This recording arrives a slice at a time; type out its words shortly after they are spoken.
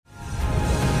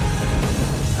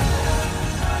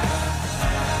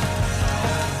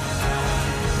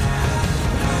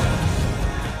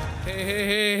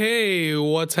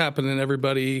What's happening,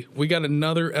 everybody? We got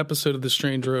another episode of The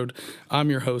Strange Road.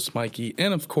 I'm your host, Mikey.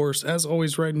 And of course, as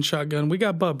always, riding shotgun, we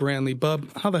got Bub Brantley. Bub,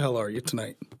 how the hell are you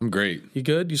tonight? I'm great. You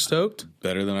good? You stoked?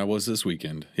 Better than I was this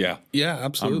weekend. Yeah. Yeah,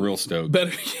 absolutely. I'm real stoked.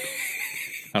 Better.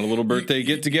 Had a little birthday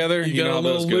get together. You got a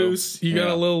little loose. You got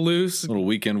a little loose. Little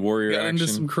weekend warrior got action. Into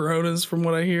some Coronas from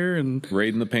what I hear. And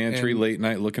raiding the pantry late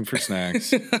night looking for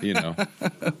snacks. You know.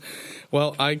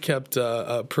 Well, I kept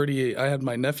I had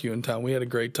my nephew in town. We had a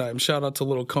great time. Shout out to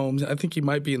Little Combs. I think he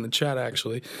might be in the chat,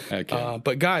 actually. Okay.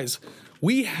 But guys,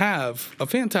 we have a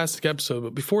fantastic episode.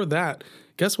 But before that,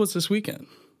 guess what's this weekend?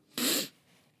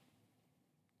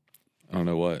 I don't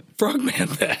know what. Frogman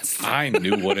Fest. I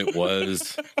knew what it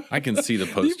was. I can see the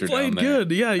poster down there. You played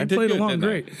good. Yeah, you played along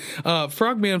great.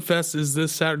 Frogman Fest is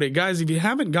this Saturday. Guys, if you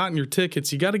haven't gotten your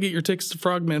tickets, you got to get your tickets to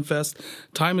Frogman Fest.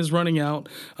 Time is running out.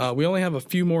 We only have a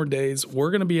few more days.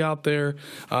 We're going to be out there.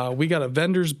 We got a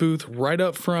vendor's booth right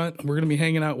up front. We're going to be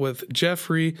hanging out with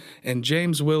Jeffrey and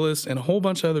James Willis and a whole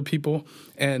bunch of other people.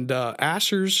 And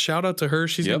Asher's, shout out to her.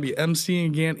 She's going to be emceeing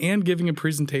again and giving a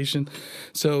presentation.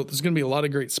 So there's going to be a lot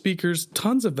of great speakers.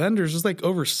 Tons of vendors. There's like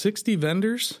over 60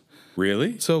 vendors.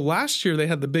 Really? So last year they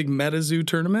had the big MetaZoo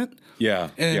tournament. Yeah.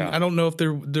 And I don't know if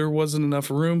there wasn't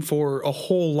enough room for a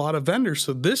whole lot of vendors.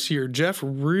 So this year Jeff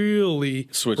really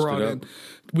switched it up.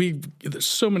 There's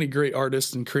so many great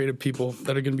artists and creative people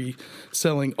that are going to be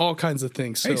selling all kinds of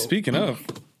things. So, hey, speaking of.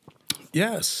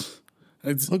 Yes.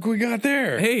 Look what we got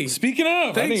there. Hey, speaking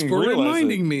of, thanks for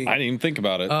reminding me. I didn't even think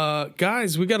about it.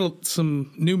 Guys, we got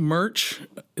some new merch.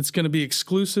 It's going to be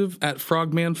exclusive at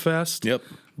Frogman Fest. Yep.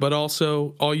 But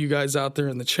also, all you guys out there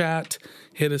in the chat,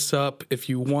 hit us up if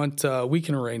you want. We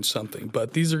can arrange something.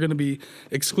 But these are going to be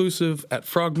exclusive at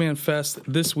Frogman Fest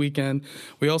this weekend.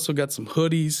 We also got some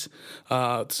hoodies,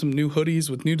 some new hoodies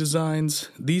with new designs.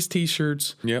 These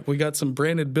T-shirts. Yep. We got some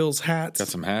branded Bill's hats. Got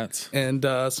some hats. And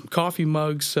some coffee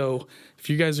mugs. So if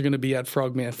you guys are going to be at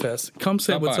Frogman Fest, come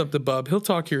say what's up to Bub. He'll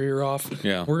talk your ear off.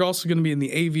 Yeah. We're also going to be in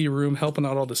the AV room helping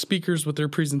out all the speakers with their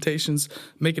presentations,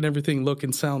 making everything look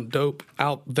and sound dope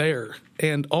out there.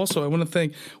 And also, I want to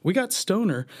thank, we got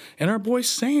Stoner and our boy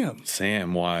Sam.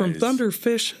 Sam Wise. From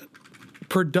Thunderfish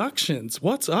Productions.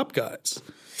 What's up, guys?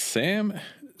 Sam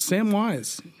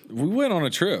Wise. We went on a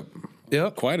trip.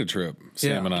 Yep. Quite a trip,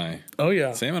 Sam and I. Oh,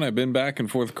 yeah. Sam and I have been back and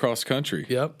forth across country.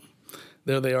 Yep.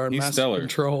 There they are in Master stellar.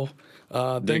 Control.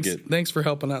 Thanks for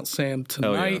helping out Sam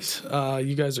tonight. Yes.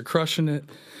 You guys are crushing it.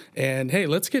 And hey,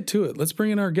 let's get to it. Let's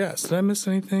bring in our guest. Did I miss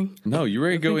anything? No, you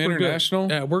ready to go international?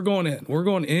 Yeah, we're going in. We're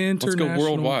going international. Let's go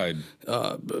worldwide.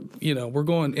 We're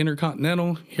going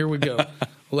intercontinental. Here we go.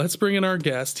 Let's bring in our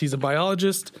guest. He's a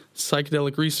biologist,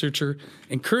 psychedelic researcher,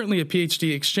 and currently a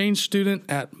PhD exchange student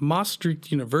at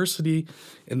Maastricht University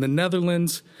in the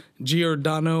Netherlands.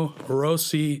 Giordano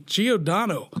Rossi.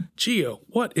 Giordano. Gio,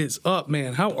 what is up,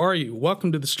 man? How are you?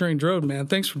 Welcome to The Strange Road, man.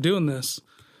 Thanks for doing this.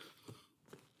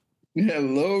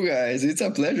 Hello, guys. It's a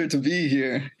pleasure to be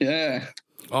here. Yeah.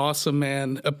 Awesome,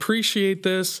 man. Appreciate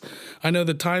this. I know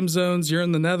the time zones. You're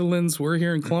in the Netherlands. We're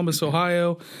here in Columbus,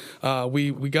 Ohio.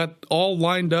 We got all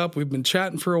lined up. We've been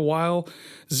chatting for a while.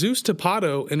 Zeus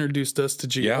Tapato introduced us to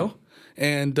Gio. Yeah.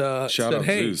 And said,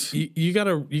 "Hey, you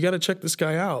gotta check this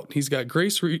guy out. He's got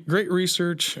great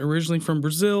research. Originally from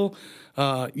Brazil,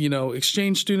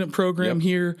 exchange student program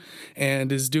here,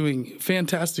 and is doing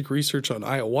fantastic research on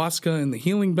ayahuasca and the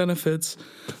healing benefits.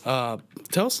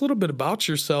 Tell us a little bit about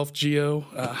yourself, Gio.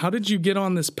 How did you get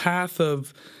on this path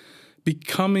of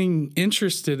becoming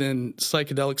interested in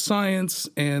psychedelic science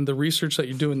and the research that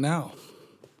you're doing now?"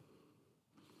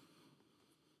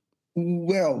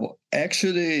 Well,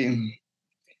 actually,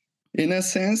 in a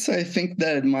sense, I think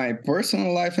that my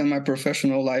personal life and my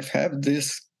professional life have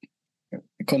this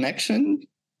connection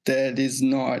that is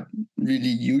not really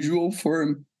usual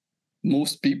for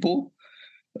most people.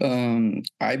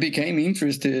 I became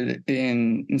interested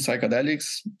in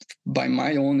psychedelics by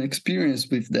my own experience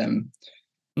with them.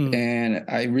 And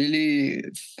I really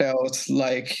felt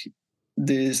like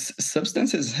these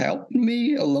substances helped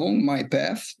me along my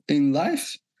path in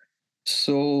life.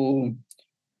 So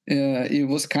it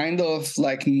was kind of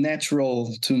like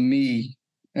natural to me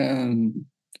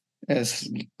as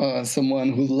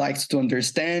someone who likes to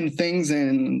understand things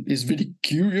and is really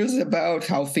curious about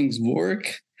how things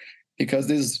work, because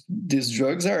these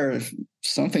drugs are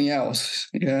something else.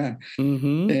 Yeah.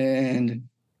 Mm-hmm. And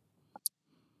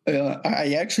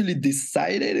I actually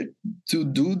decided to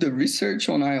do the research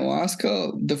on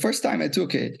ayahuasca the first time I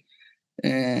took it.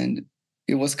 And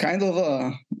it was kind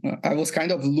of I was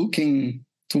kind of looking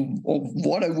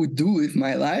what I would do with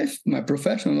my life, my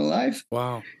professional life.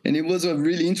 Wow. And it was a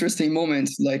really interesting moment,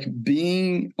 like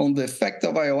being on the effect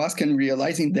of ayahuasca and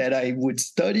realizing that I would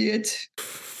study it.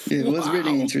 It was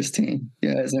really interesting.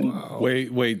 Yes. And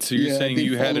Wait. So you're saying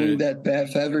you had that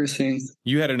path ever since.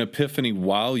 You had an epiphany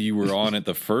while you were on it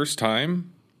the first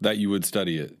time that you would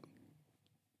study it?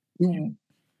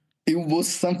 It was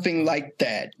something like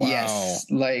that. Wow. Yes.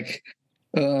 Like,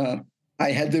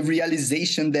 I had the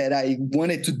realization that I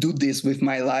wanted to do this with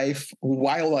my life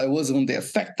while I was on the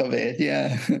effect of it.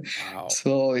 Yeah. Wow.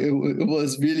 So it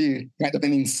was really kind of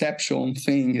an inception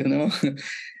thing, you know?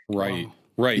 Right. Wow.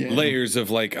 Right. Yeah. Layers of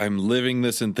like, I'm living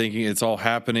this and thinking it's all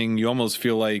happening. You almost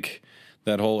feel like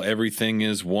that whole everything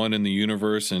is one in the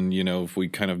universe. And, you know, if we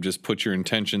kind of just put your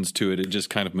intentions to it, it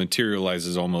just kind of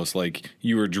materializes almost like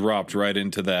you were dropped right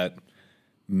into that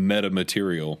meta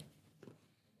material.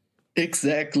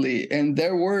 Exactly. And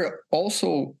there were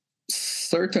also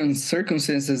certain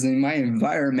circumstances in my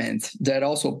environment that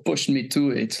also pushed me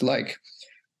to it. Like,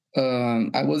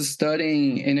 I was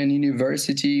studying in an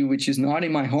university which is not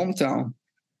in my hometown.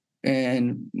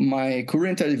 And my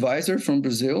current advisor from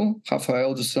Brazil,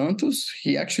 Rafael dos Santos,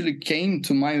 he actually came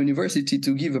to my university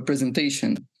to give a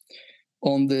presentation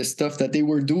on the stuff that they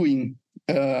were doing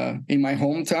in my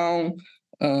hometown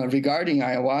regarding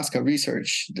ayahuasca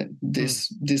research.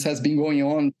 This has been going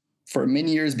on for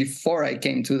many years before I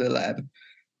came to the lab.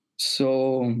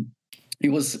 So it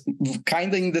was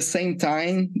kind of in the same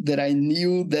time that I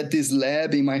knew that this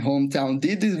lab in my hometown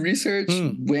did this research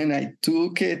when I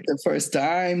took it the first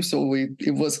time. So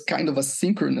it was kind of a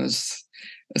synchronous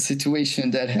situation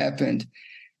that happened.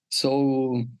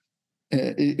 So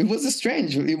it was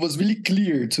strange. It was really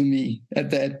clear to me at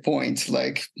that point,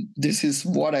 like, this is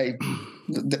what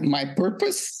my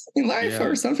purpose in life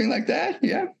or something like that.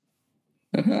 Yeah.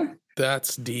 Uh-huh.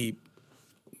 That's deep.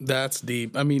 That's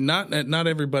deep. I mean, not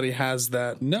everybody has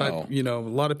that. No. Type, you know, a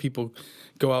lot of people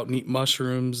go out and eat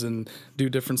mushrooms and do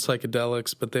different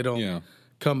psychedelics, but they don't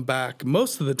come back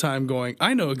most of the time going,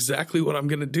 I know exactly what I'm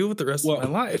going to do with the rest of my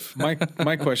life.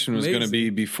 my question was going to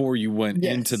be, before you went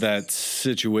into that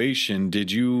situation,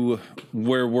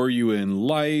 where were you in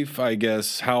life? I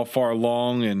guess, how far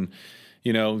along? And,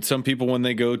 you know, some people, when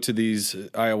they go to these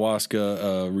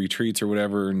ayahuasca retreats or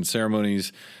whatever and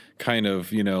ceremonies, kind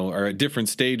of, you know, are at different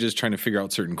stages trying to figure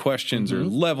out certain questions or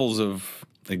levels of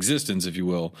existence, if you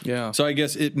will. Yeah. So I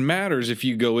guess it matters if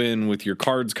you go in with your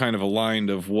cards kind of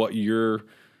aligned of what you're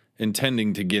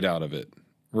intending to get out of it,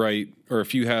 right? Or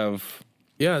if you have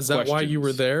is that why you questions.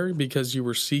 were there? Because you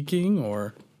were seeking,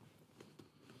 or?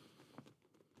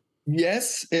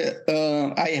 Yes,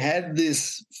 I had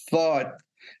this thought.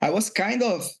 I was kind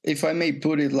of, if I may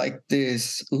put it like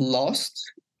this, lost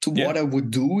to what I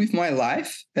would do with my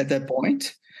life at that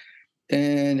point.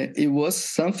 And it was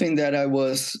something that I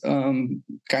was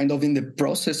kind of in the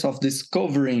process of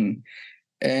discovering.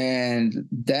 And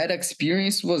that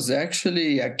experience was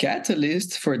actually a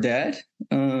catalyst for that.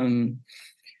 And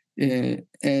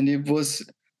it was,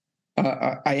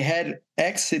 I had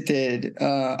exited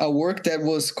a work that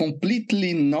was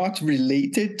completely not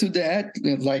related to that.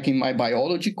 Like in my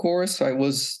biology course, I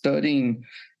was studying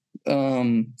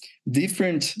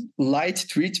different light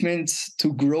treatments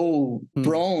to grow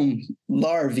prawn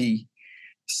larvae.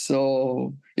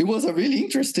 So it was a really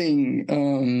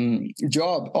interesting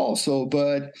job also,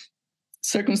 but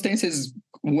circumstances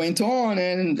went on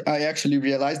and I actually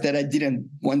realized that I didn't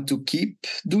want to keep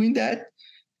doing that.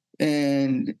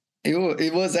 And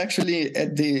it was actually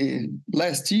at the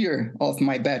last year of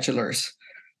my bachelor's.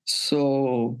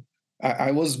 So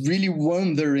I was really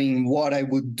wondering what I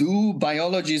would do.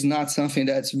 Biology is not something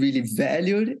that's really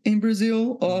valued in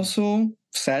Brazil also,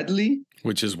 sadly.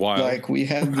 Which is wild. Like we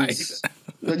have this,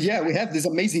 we have this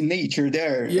amazing nature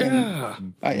there. Yeah.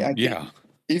 And I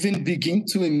even begin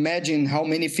to imagine how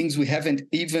many things we haven't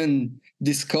even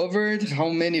discovered, how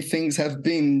many things have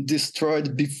been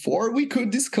destroyed before we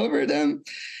could discover them.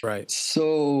 Right.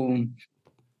 So,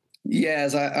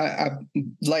 yes, I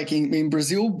like in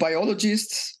Brazil,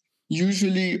 biologists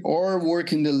usually or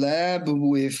work in the lab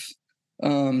with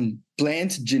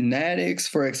plant genetics,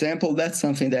 for example. That's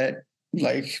something that,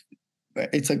 like,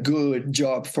 it's a good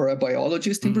job for a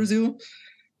biologist in Brazil.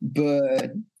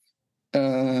 But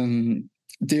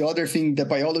the other thing that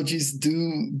biologists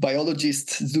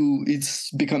do,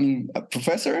 it's becoming a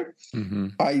professor.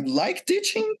 I like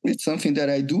teaching. It's something that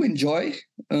I do enjoy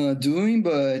doing.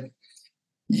 But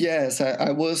yes,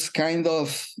 I was kind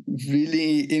of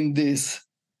really in this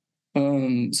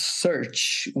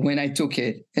search when I took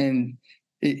it, and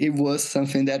it was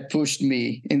something that pushed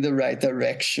me in the right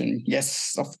direction.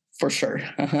 Yes, for sure.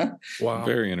 Wow,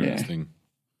 very interesting.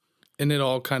 And it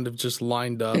all kind of just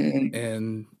lined up,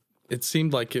 and it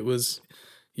seemed like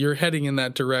you're heading in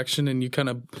that direction, and you kind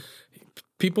of,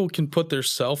 people can put their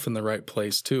self in the right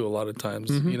place too. A lot of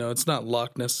times, it's not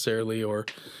luck necessarily, or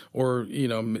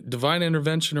divine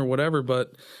intervention or whatever,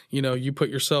 but you put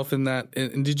yourself in that.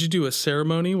 And did you do a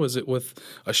ceremony? Was it with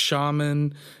a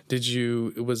shaman?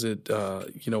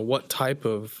 What type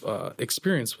of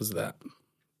experience was that?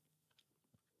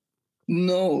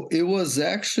 No, it was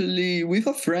actually with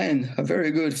a friend, a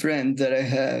very good friend that I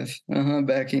have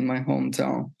back in my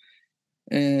hometown.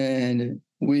 And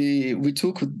we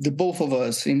took the both of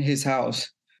us in his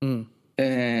house.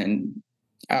 And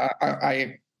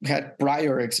I had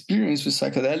prior experience with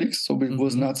psychedelics, so it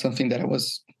was not something that I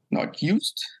was not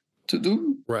used to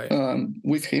do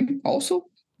with him also.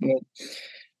 But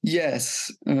yes,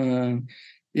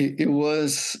 it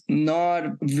was not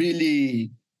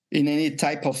really in any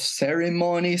type of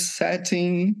ceremony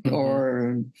setting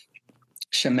or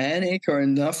shamanic or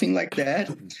nothing like that.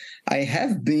 I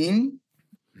have been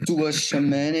to a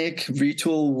shamanic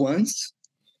ritual once,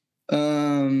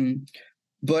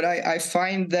 but I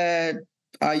find that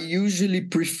I usually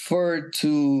prefer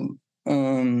to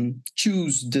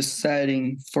choose the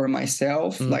setting for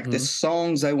myself, like the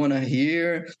songs I want to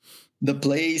hear, the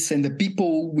place and the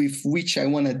people with which I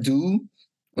want to do.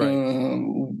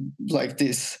 Like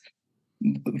this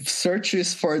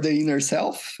searches for the inner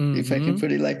self, if I can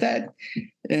put it like that.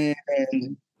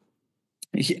 And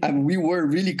we were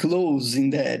really close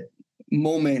in that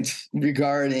moment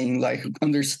regarding like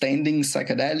understanding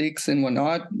psychedelics and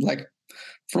whatnot, like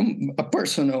from a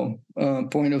personal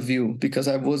point of view, because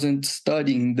I wasn't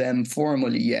studying them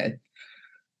formally yet.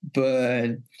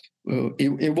 But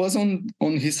it was on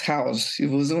his house. It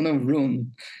was on a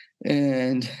room.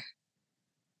 And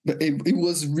it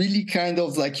was really kind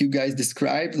of like you guys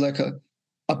described, like a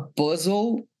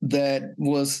puzzle that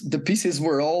was, the pieces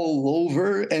were all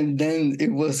over, and then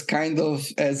it was kind of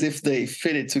as if they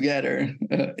fitted together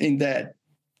in that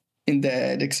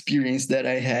experience that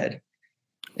I had.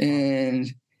 And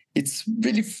it's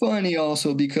really funny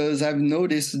also because I've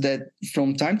noticed that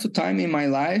from time to time in my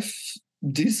life,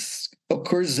 this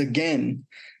occurs again.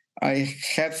 I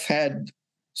have had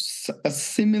a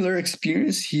similar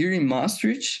experience here in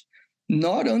Maastricht,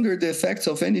 not under the effects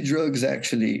of any drugs,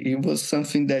 actually. It was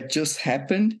something that just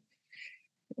happened.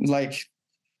 Like,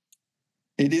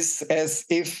 it is as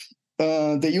if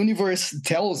the universe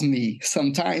tells me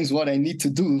sometimes what I need to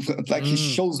do, like he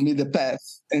shows me the path.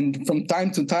 And from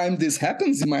time to time, this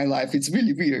happens in my life. It's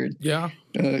really weird. Yeah.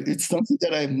 It's something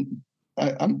that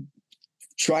I'm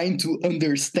trying to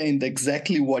understand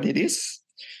exactly what it is.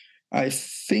 I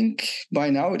think by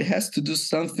now it has to do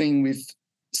something with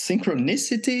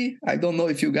synchronicity. I don't know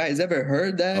if you guys ever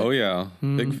heard that. Oh, yeah.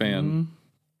 Big fan.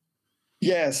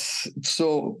 Yes.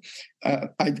 So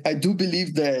I do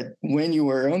believe that when you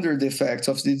are under the effects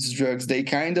of these drugs, they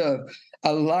kind of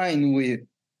align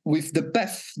with the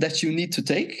path that you need to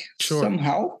take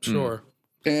somehow. Sure.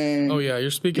 And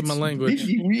you're speaking my language. It's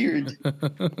really weird.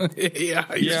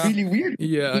 It's really weird.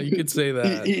 Yeah, you could say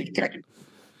that.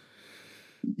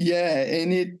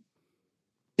 And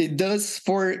it does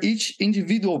for each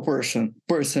individual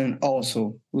person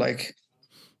also. Like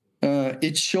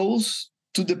it shows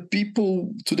to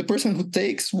the person who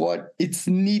takes what it's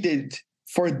needed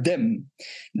for them.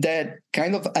 That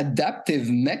kind of adaptive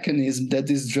mechanism that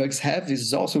these drugs have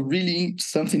is also really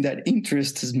something that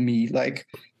interests me. Like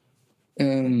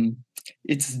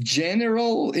it's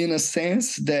general in a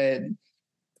sense that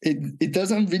it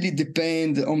doesn't really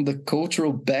depend on the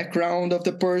cultural background of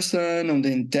the person, on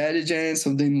the intelligence,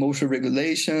 of the emotional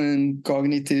regulation,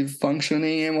 cognitive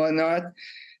functioning and whatnot.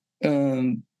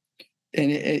 And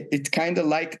it kind of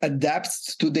like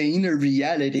adapts to the inner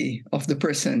reality of the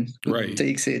person who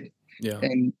takes it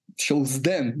and shows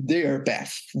them their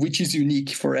path, which is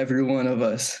unique for every one of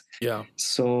us. Yeah.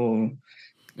 So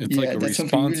it's like that's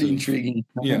something really intriguing.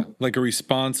 Yeah, like a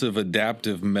responsive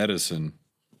adaptive medicine.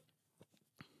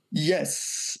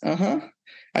 Yes.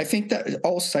 I think that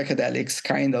all psychedelics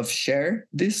kind of share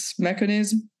this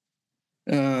mechanism.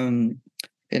 And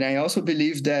I also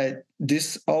believe that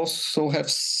this also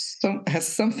has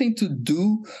something to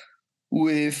do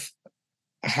with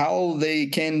how they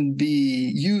can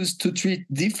be used to treat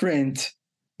different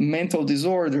mental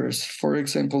disorders. For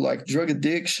example, like drug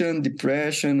addiction,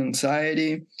 depression,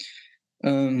 anxiety.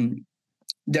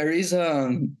 There is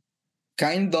a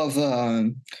kind of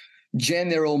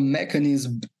general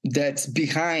mechanism that's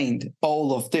behind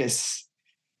all of this.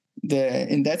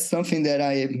 And that's something that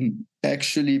I am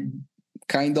actually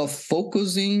kind of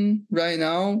focusing right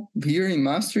now here in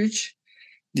Maastricht.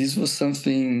 This was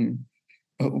something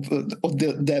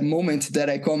the moment that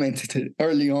I commented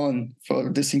early on for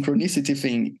the synchronicity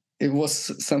thing, it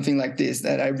was something like this,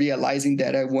 that I realizing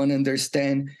that I want to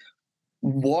understand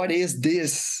what is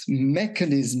this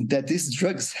mechanism that these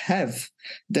drugs have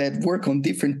that work on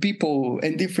different people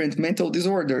and different mental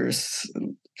disorders.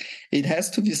 It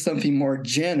has to be something more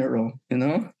general, you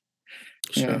know?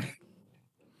 Sure.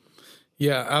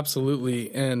 Yeah,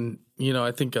 absolutely. And,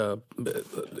 I think, all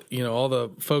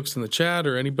the folks in the chat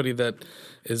or anybody that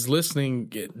is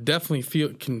listening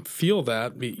definitely can feel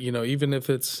that, even if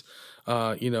it's,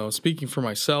 speaking for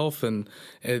myself. And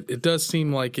it does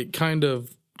seem like it kind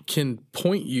of can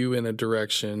point you in a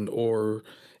direction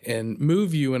and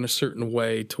move you in a certain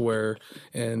way to where,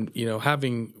 and,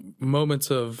 having moments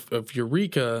of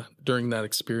eureka during that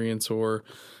experience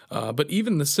but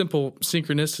even the simple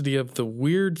synchronicity of the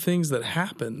weird things that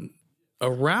happen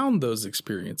around those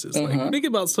experiences. Like, think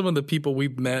about some of the people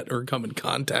we've met or come in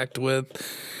contact with,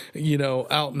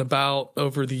 out and about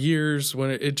over the years, when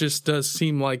it just does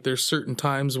seem like there's certain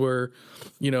times where,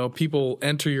 people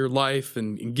enter your life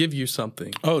and give you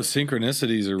something. Oh,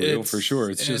 synchronicities are real for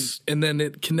sure. And then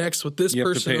it connects with this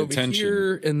person over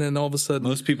here, and then all of a sudden,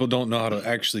 most people don't know how to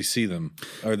actually see them,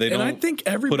 or they don't. And I think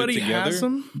everybody has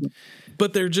them,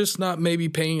 but they're just not maybe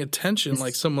paying attention,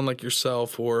 like someone like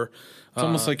yourself, or it's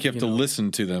almost like you have to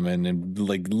listen to them and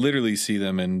like literally see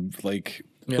them and like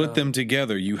put them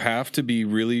together. You have to be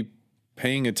really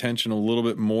paying attention a little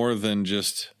bit more than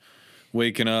just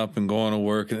waking up and going to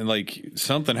work, and like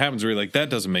something happens where you're like, that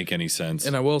doesn't make any sense.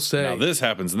 And I will say, now this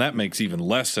happens and that makes even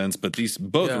less sense, but these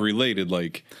both are related.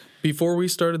 Like, before we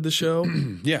started the show,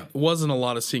 wasn't a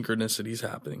lot of synchronicities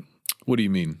happening. What do you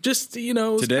mean? Just,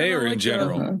 today or in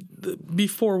general?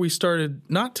 Before we started,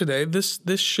 not today, this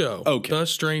show, The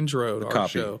Strange Road, our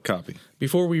show. Copy.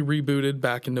 Before we rebooted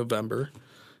back in November,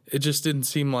 it just didn't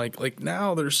seem like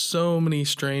now there's so many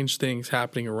strange things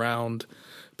happening around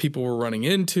people we're running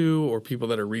into, or people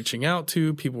that are reaching out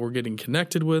to, people we're getting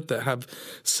connected with that have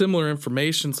similar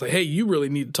information. It's like, hey, you really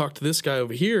need to talk to this guy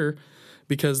over here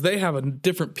because they have a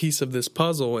different piece of this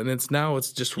puzzle. And it's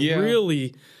just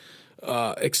really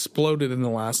exploded in the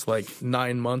last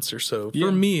 9 months or so,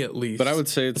 for me at least. But I would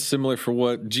say it's similar for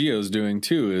what Gio's doing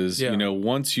too, is,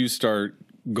 once you start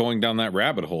going down that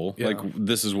rabbit hole, like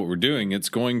this is what we're doing, it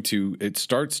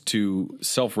starts to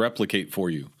self-replicate for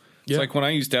you. It's like when I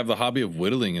used to have the hobby of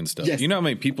whittling and stuff. You know how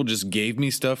many people just gave me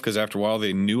stuff because after a while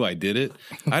they knew I did it?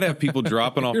 I'd have people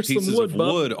dropping off pieces of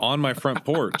wood on my front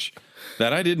porch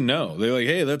that I didn't know. They're like,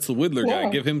 hey, that's the whittler guy.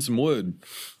 Give him some wood.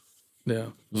 Yeah.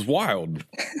 It was wild.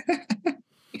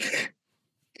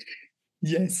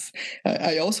 Yes.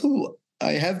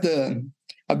 I've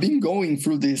been going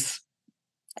through this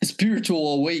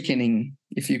spiritual awakening,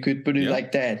 if you could put it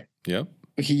like that. Yeah.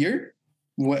 Here,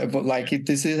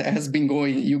 has been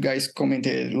going, you guys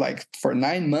commented, for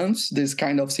 9 months, this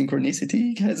kind of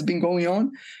synchronicity has been going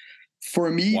on.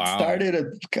 For me, it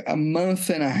started a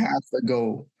month and a half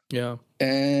ago. Yeah.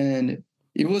 And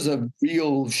it was a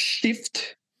real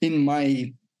shift in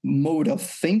my mode of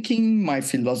thinking, my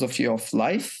philosophy of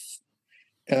life.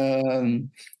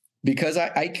 Because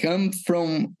I come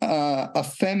from a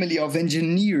family of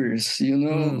engineers,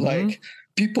 like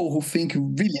people who think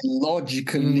really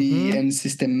logically and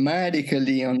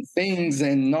systematically on things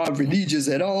and not religious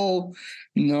at all.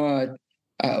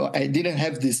 I didn't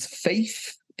have this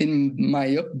faith in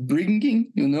my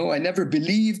upbringing. I never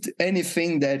believed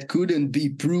anything that couldn't be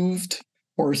proved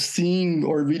or seen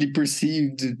or really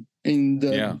perceived in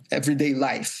the everyday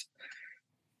life.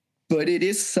 But it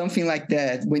is something like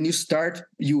that. When you start,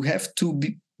 you have to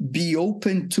be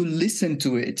open to listen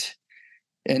to it.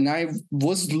 And I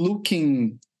was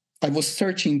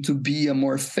searching to be a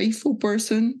more faithful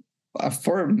person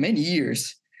for many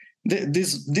years.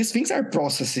 These things are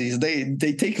processes. They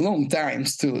take long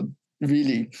times to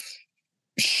really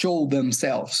show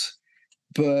themselves.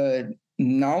 But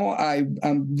now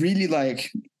I'm really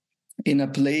in a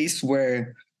place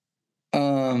where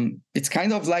it's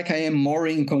kind of like I am more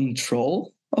in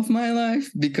control of my life,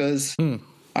 because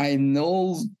I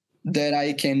know that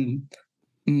I can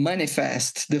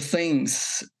manifest the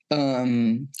things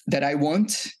that I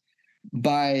want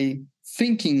by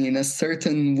thinking in a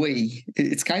certain way.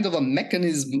 It's kind of a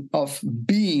mechanism of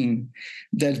being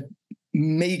that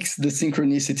makes the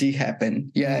synchronicity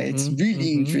happen. Yeah, it's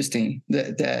really interesting,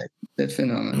 that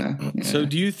phenomena. Yeah. So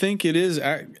do you think it is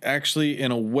actually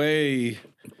in a way,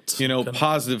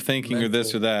 positive thinking or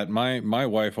this or that? My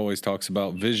wife always talks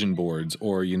about vision boards,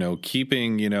 or,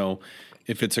 keeping,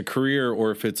 if it's a career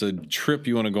or if it's a trip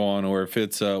you want to go on or if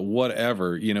it's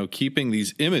whatever, keeping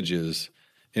these images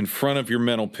in front of your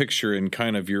mental picture and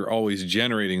kind of you're always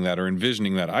generating that or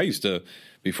envisioning that. I used to,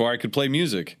 before I could play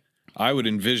music, I would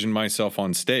envision myself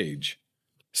on stage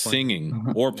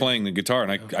singing or playing the guitar.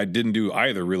 And I didn't do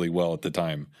either really well at the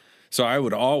time. So I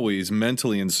would always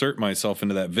mentally insert myself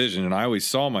into that vision. And I always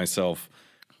saw myself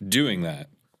doing that.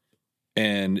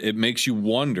 And it makes you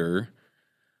wonder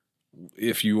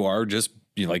if you are just,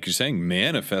 like you're saying,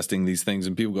 manifesting these things,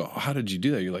 and people go, oh, how did you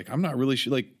do that? You're like, I'm not really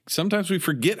sure. Like sometimes we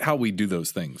forget how we do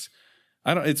those things.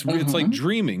 It's like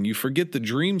dreaming. You forget the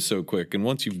dream so quick. And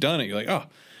once you've done it, you're like, oh,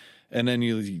 and then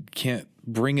you can't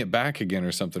bring it back again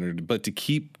or something. But to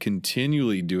keep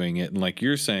continually doing it. And like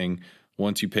you're saying,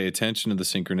 once you pay attention to the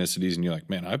synchronicities and you're like,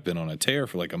 man, I've been on a tear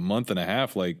for like a month and a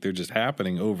half. Like they're just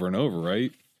happening over and over.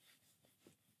 Right.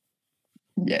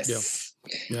 Yes.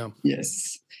 Yeah.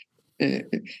 Yes. And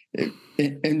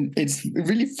it's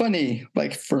really funny,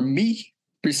 like for me,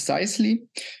 precisely,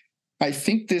 I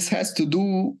think this has to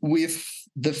do with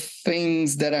the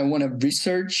things that I want to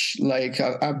research. Like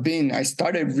I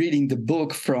started reading the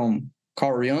book from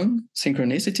Carl Jung,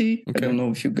 Synchronicity. Okay. I don't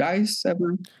know if you guys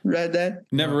ever read that.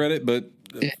 Never read it, but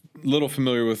a little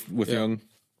familiar with Jung.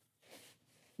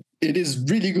 It is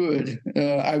really good.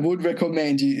 I would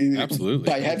recommend you. Absolutely.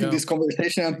 By having this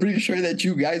conversation, I'm pretty sure that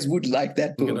you guys would like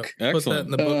that book. Put that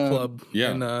in the book club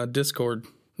in Discord.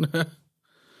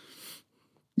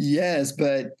 Yes,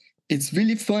 but it's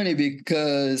really funny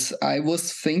because I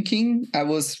was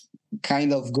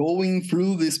kind of going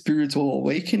through the spiritual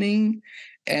awakening,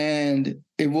 and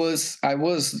I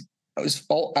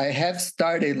have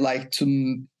started like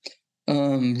to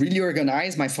really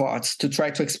organize my thoughts to try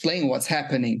to explain what's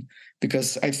happening,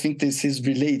 because I think this is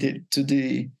related to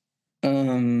the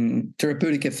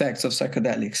therapeutic effects of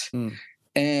psychedelics.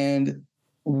 And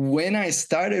when I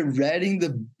started reading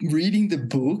the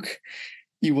book,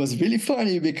 it was really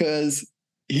funny because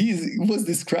he was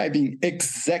describing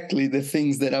exactly the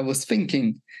things that I was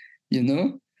thinking,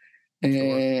 and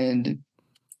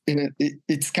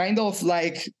it's kind of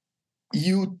like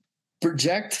you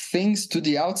project things to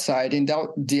the outside, and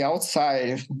the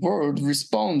outside world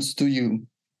responds to you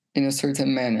in a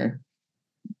certain manner.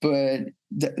 But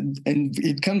and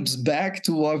it comes back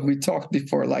to what we talked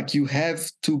before, like you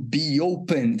have to be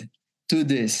open to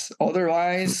this,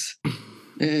 otherwise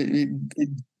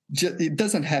it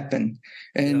doesn't happen.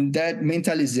 And that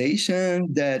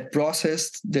mentalization, that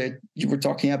process that you were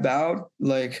talking about,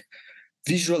 like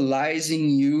visualizing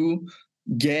you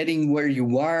getting where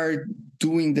you are,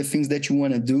 doing the things that you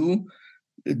want to do,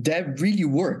 that really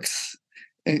works.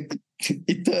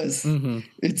 It does.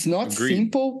 It's not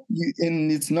simple,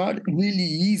 and it's not really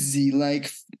easy. Like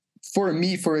for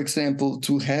me, for example,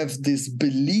 to have this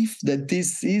belief that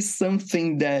this is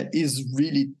something that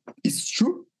is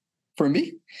true for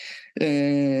me.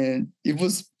 And it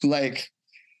was like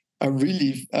a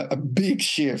big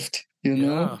shift,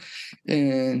 and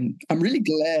I'm really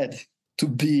glad to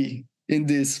be in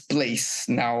this place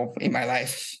now in my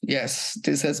life. Yes,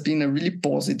 this has been a really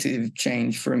positive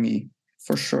change for me,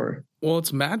 for sure. Well,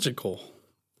 it's magical.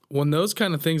 When those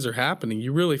kind of things are happening,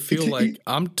 you really feel like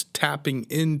I'm tapping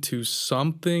into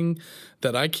something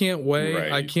that I can't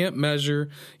weigh, I can't measure.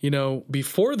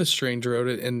 Before The Stranger wrote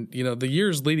it, and, the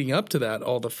years leading up to that,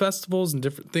 all the festivals and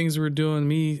different things we were doing,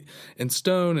 me and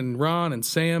Stone and Ron and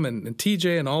Sam and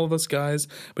TJ and all of us guys.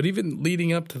 But even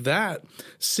leading up to that,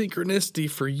 synchronicity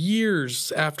for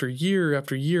years after year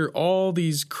after year, all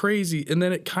these crazy, and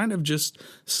then it kind of just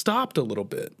stopped a little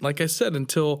bit. Like I said,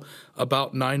 until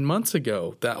about 9 months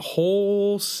ago, that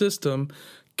whole system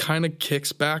kind of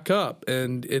kicks back up,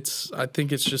 and I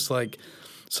think it's just like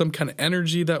some kind of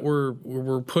energy that we're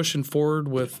pushing forward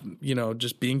with,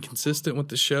 just being consistent with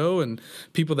the show and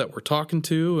people that we're talking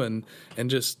to, and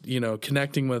just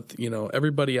connecting with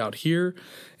everybody out here,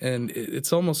 and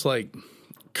it's almost like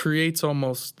creates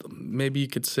almost, maybe you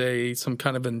could say, some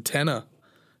kind of antenna.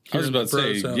 I was about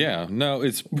to say, no,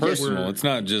 it's personal. It's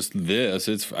not just this.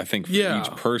 It's, I think, for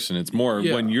each person. It's more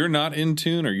when you're not in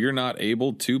tune or you're not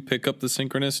able to pick up the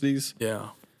synchronicities. Yeah.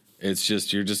 It's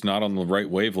just, you're just not on the right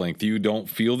wavelength. You don't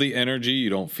feel the energy. You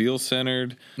don't feel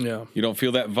centered. Yeah. You don't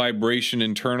feel that vibration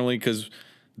internally, because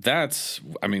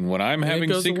when I'm having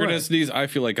synchronicities, I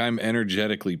feel like I'm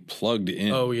energetically plugged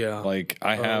in. Oh, yeah. Like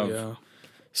I have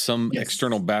some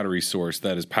external battery source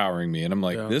that is powering me. And I'm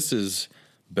like, this is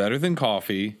better than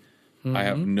coffee. I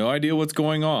have no idea what's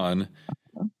going on.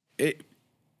 It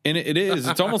is.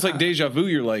 It's almost like deja vu.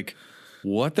 You're like,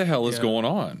 what the hell is going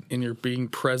on? And you're being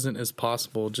present as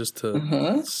possible, just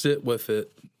to sit with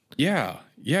it. Yeah.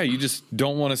 Yeah. You just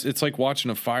don't want to. It's like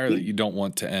watching a fire that you don't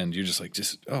want to end. You're just like,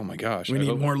 oh my gosh. We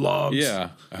need more logs.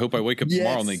 Yeah. I hope I wake up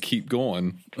tomorrow and they keep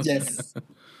going. Yes.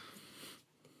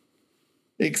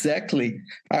 Exactly.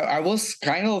 I was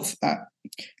kind of,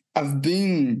 I've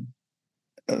been,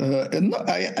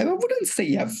 I wouldn't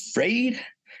say afraid,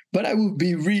 but I would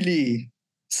be really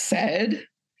sad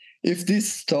if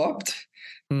this stopped.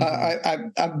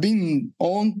 I've been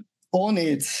on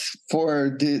it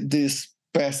for this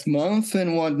past month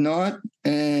and whatnot,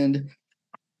 and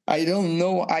I don't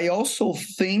know. I also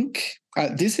think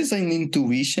this is an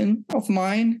intuition of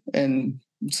mine and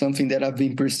something that I've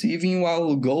been perceiving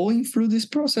while going through this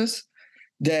process,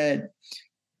 that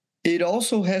it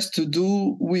also has to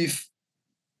do with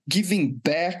giving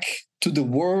back to the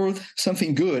world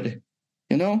something good,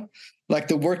 like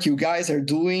the work you guys are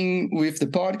doing with the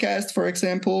podcast, for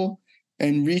example,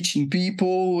 and reaching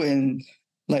people and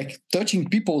like touching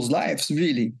people's lives,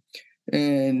 really.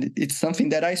 And it's something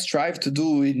that I strive to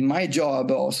do in my job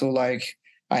also. Like,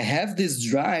 I have this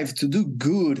drive to do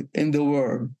good in the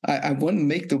world. I want to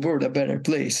make the world a better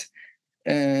place.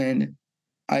 And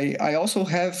I also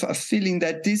have a feeling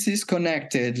that this is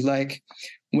connected. Like,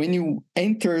 when you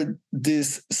enter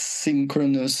this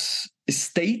synchronous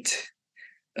state,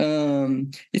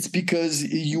 it's because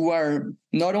you are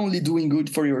not only doing good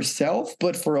for yourself,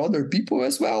 but for other people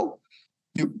as well.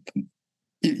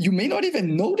 You may not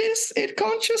even notice it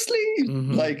consciously,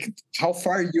 like how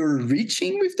far you're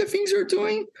reaching with the things you're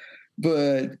doing.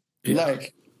 But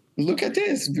like, look at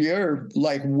this. We are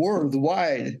like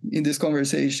worldwide in this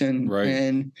conversation. Right.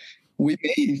 And we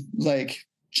may like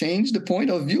change the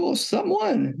point of view of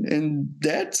someone. And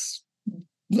that's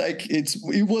like,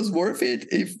 it was worth it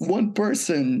if one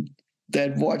person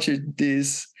that watched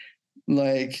this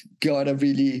like got a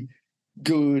really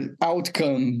good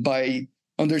outcome by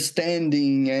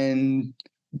understanding and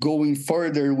going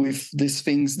further with these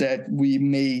things that we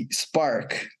may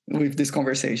spark with this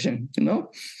conversation,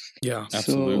 Yeah,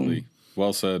 absolutely.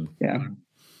 Well said.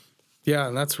 Yeah,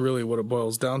 and that's really what it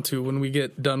boils down to when we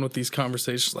get done with these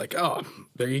conversations. Like, oh,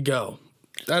 there you go.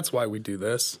 That's why we do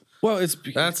this. Well,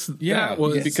 because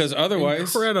otherwise,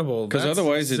 incredible. Because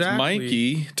otherwise, it's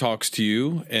Mikey talks to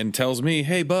you and tells me,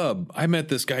 "Hey, bub, I met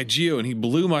this guy Gio, and he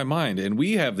blew my mind." And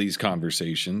we have these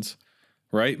conversations,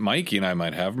 right? Mikey and I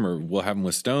might have them, or we'll have them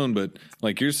with Stone. But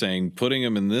like you're saying, putting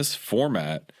them in this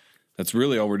format, that's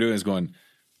really all we're doing is going.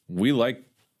 We like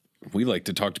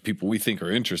to talk to people we think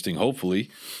are interesting, hopefully,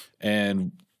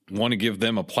 and want to give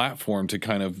them a platform to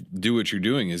kind of do what you're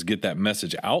doing, is get that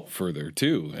message out further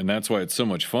too. And that's why it's so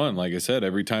much fun. Like I said,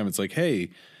 every time it's like, hey,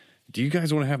 do you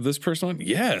guys want to have this person on?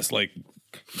 Yes. Like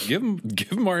give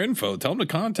them our info. Tell them to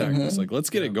contact us. Like, let's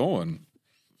get it going.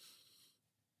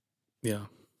 Yeah.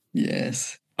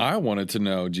 Yes. I wanted to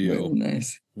know, Gio,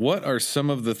 nice. What are some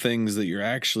of the things that you're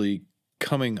actually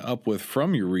coming up with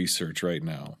from your research right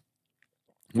now?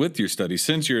 With your study,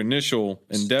 since your initial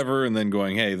endeavor and then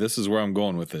going, hey, this is where I'm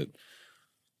going with it.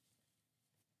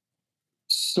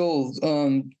 So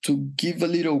to give a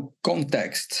little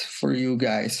context for you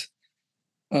guys,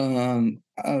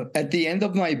 at the end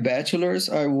of my bachelor's,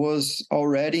 I was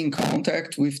already in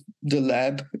contact with the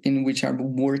lab in which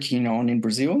I'm working on in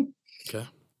Brazil. Okay.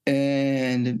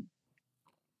 And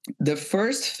the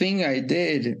first thing I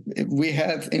did, we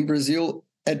have in Brazil,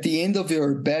 at the end of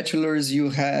your bachelor's, you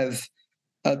have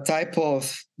a type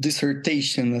of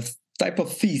dissertation, a type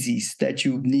of thesis that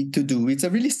you need to do. It's a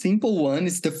really simple one.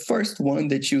 It's the first one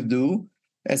that you do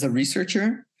as a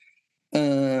researcher.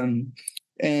 And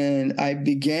I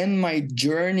began my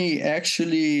journey,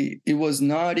 actually, it was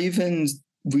not even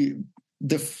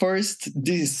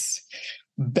this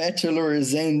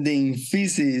bachelor's ending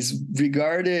thesis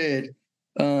regarded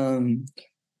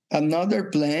another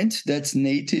plant that's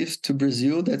native to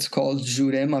Brazil that's called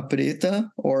Jurema preta,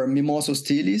 or Mimosa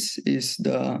hostilis is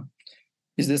the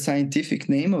scientific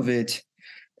name of it.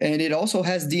 And it also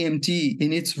has DMT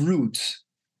in its roots.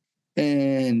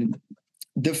 And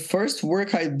the first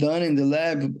work I'd done in the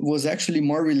lab was actually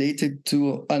more related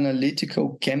to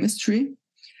analytical chemistry,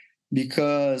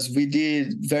 because we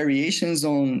did variations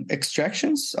on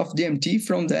extractions of DMT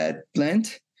from that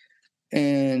plant.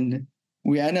 And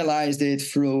we analyzed it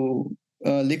through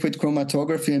liquid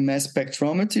chromatography and mass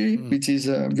spectrometry, which is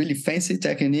a really fancy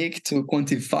technique to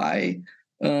quantify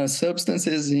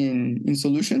substances in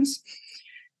solutions.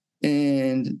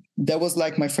 And that was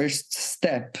like my first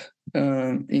step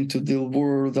into the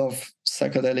world of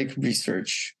psychedelic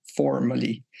research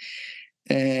formally.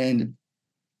 And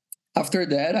after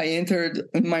that, I entered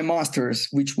my master's,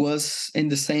 which was in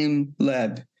the same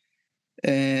lab.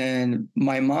 And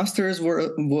my master's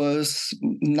was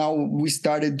now we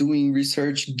started doing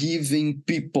research giving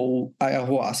people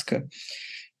ayahuasca.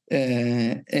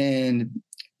 And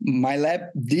my lab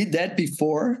did that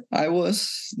before I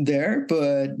was there,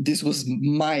 but this was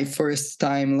my first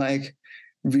time, like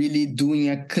really doing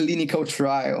a clinical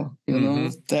trial, you know,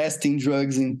 testing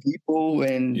drugs in people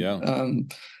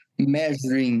and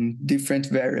measuring different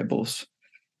variables.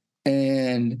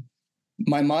 And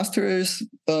my master's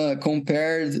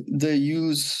compared the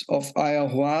use of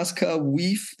ayahuasca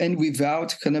with and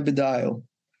without cannabidiol.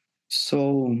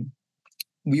 So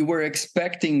we were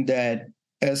expecting that,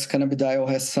 as cannabidiol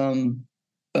has some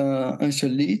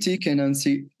anxiolytic and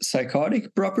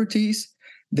antipsychotic properties,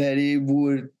 that it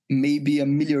would maybe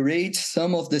ameliorate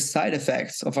some of the side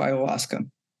effects of ayahuasca.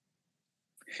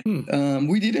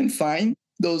 We didn't find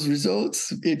those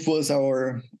results. It was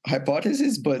our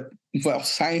hypothesis, but well,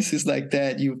 science is like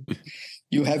that. You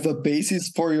have a basis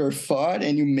for your thought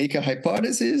and you make a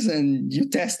hypothesis and you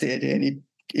test it, and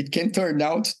it can turn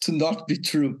out to not be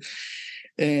true.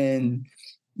 And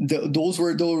those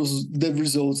were the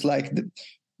results,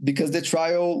 because the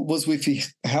trial was with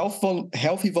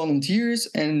healthy volunteers,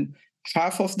 and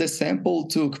half of the sample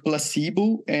took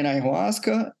placebo and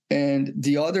ayahuasca, and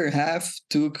the other half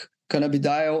took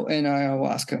cannabidiol and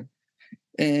ayahuasca.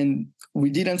 And we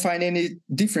didn't find any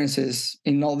differences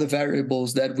in all the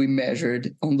variables that we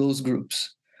measured on those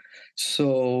groups.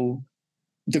 So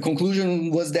the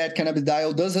conclusion was that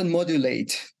cannabidiol doesn't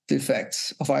modulate the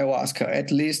effects of ayahuasca, at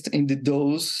least in the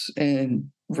dose and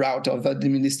route of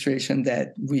administration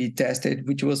that we tested,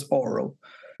 which was oral.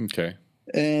 Okay.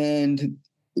 And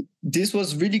this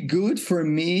was really good for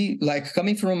me, like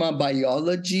coming from a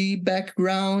biology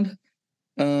background.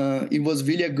 It was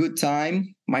really a good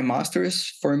time, my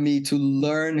master's, for me to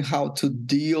learn how to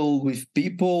deal with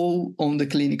people on the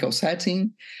clinical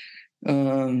setting.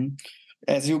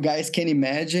 As you guys can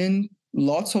imagine,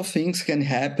 lots of things can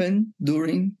happen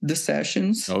during the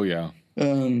sessions. Oh, yeah.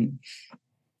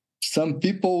 Some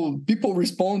people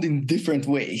respond in different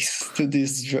ways to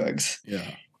these drugs. Yeah.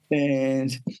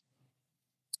 And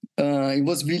it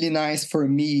was really nice for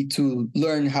me to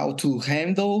learn how to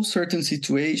handle certain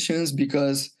situations,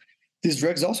 because these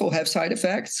drugs also have side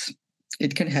effects.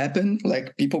 It can happen,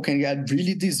 like people can get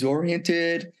really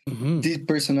disoriented,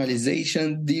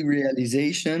 depersonalization,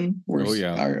 derealization,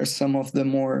 are some of the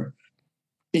more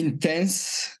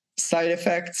intense side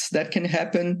effects that can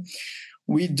happen.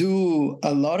 We do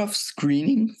a lot of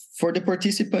screening for the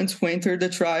participants who enter the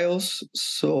trials.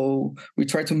 So we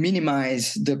try to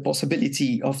minimize the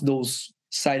possibility of those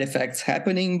side effects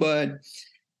happening. But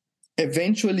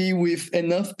eventually, with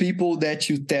enough people that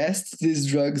you test these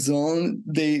drugs on,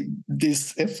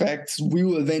 these effects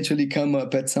will eventually come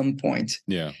up at some point.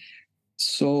 Yeah.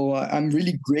 So I'm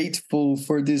really grateful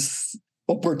for this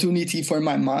opportunity for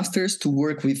my master's to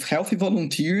work with healthy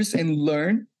volunteers and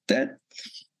learn that.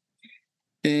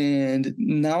 And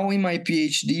now in my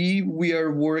PhD, we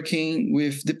are working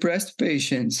with depressed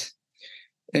patients.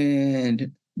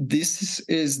 And this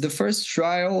is the first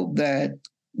trial that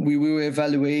we will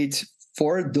evaluate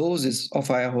 4 doses of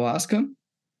ayahuasca.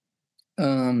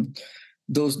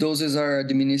 Those doses are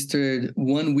administered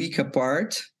 1 week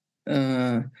apart.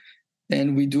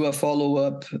 And we do a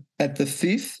follow-up at the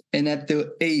 5th and at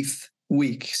the 8th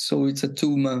week. So it's a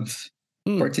 2-month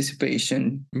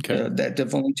participation that the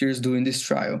volunteers do in this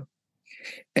trial.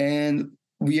 And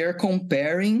we are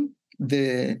comparing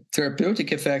the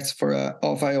therapeutic effects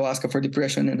of ayahuasca for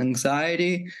depression and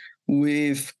anxiety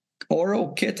with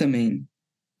oral ketamine.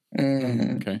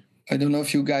 I don't know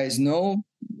if you guys know,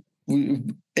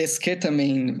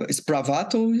 esketamine,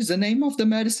 Spravato is the name of the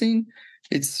medicine.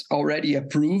 It's already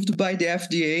approved by the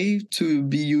FDA to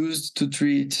be used to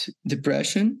treat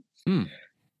depression.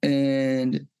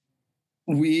 And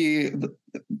we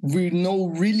know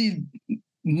really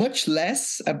much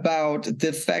less about the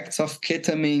effects of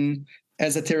ketamine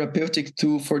as a therapeutic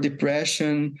tool for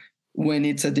depression when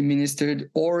it's administered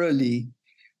orally,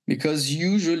 because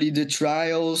usually the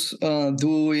trials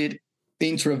do it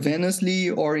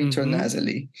intravenously or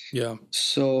intranasally. Yeah.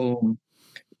 So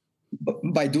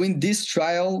by doing this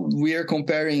trial, we are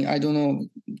comparing, I don't know,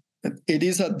 it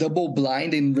is a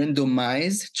double-blind and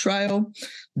randomized trial.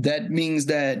 That means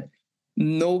that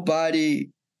nobody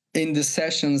in the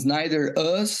sessions, neither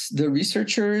us, the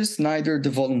researchers, neither the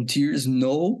volunteers,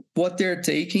 know what they're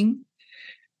taking.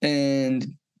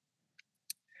 And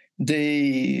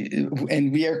we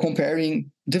are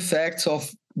comparing the effects of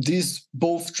these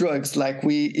both drugs, like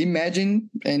we imagine,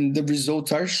 and the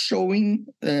results are showing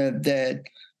that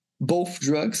both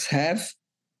drugs have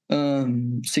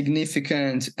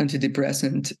significant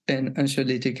antidepressant and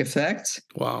anxiolytic effects.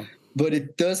 Wow. But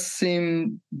it does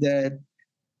seem that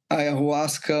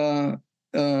ayahuasca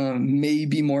may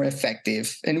be more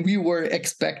effective. And we were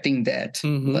expecting that.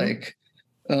 Like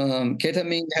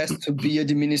ketamine has to be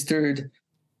administered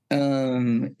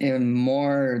in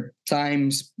more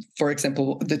times. For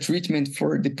example, the treatment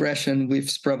for depression with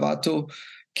Spravato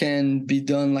can be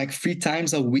done like 3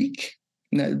 times a week.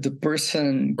 Now, the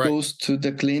person goes to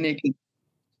the clinic.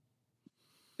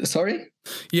 Sorry?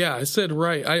 Yeah, I said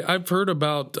right. I've heard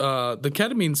about the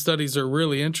ketamine studies are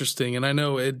really interesting, and I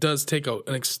know it does take an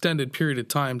extended period of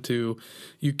time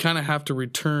you kind of have to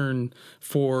return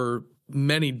for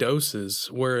many doses,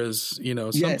 whereas,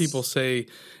 some people say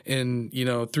in,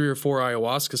 3 or 4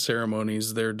 ayahuasca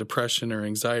ceremonies, their depression or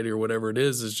anxiety or whatever it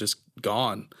is just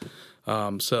gone.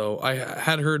 So I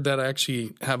had heard that. I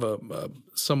actually have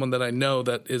someone that I know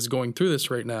that is going through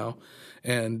this right now,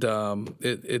 and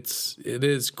it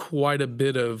is quite a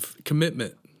bit of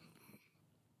commitment.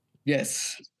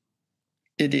 Yes,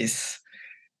 it is,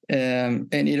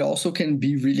 and it also can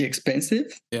be really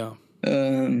expensive. Yeah.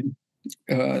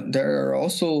 There are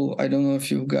also, I don't know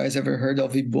if you guys ever heard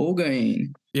of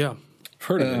ibogaine. Yeah,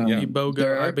 heard of it. Yeah, iboga.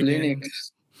 There are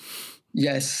clinics.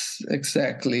 Yes,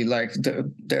 exactly. Like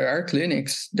there are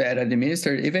clinics that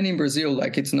administer, even in Brazil.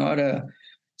 Like it's kind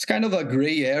of a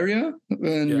gray area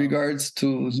in regards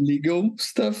to legal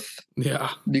stuff. Yeah,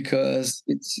 because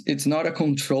it's not a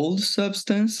controlled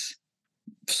substance,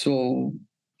 so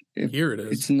here it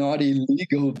is. It's not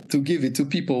illegal to give it to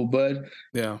people, but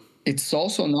it's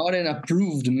also not an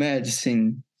approved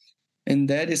medicine, and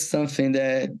that is something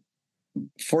that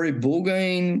for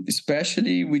ibogaine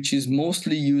especially, which is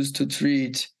mostly used to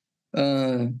treat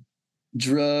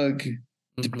drug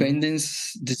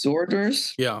dependence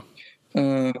disorders.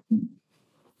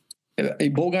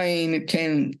 Ibogaine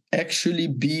can actually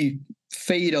be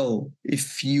fatal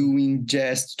if you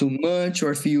ingest too much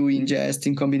or if you ingest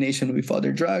in combination with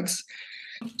other drugs.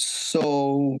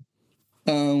 So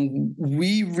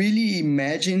we really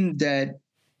imagine that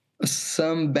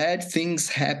some bad things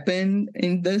happen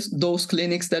in those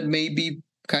clinics that may be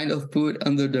kind of put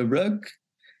under the rug.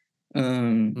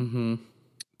 We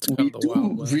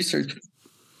do research.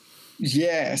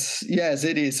 Yes,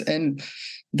 it is. And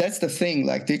that's the thing.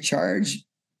 Like they charge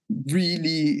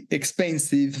really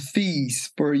expensive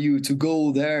fees for you to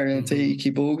go there and take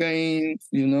ibogaine,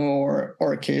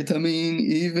 or ketamine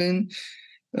even.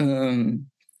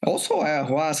 Also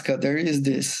ayahuasca, there is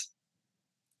this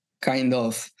kind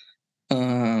of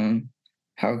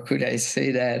how could I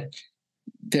say that?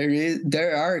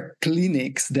 There are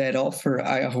clinics that offer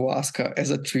ayahuasca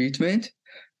as a treatment.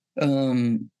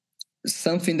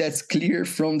 Something that's clear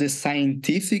from the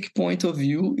scientific point of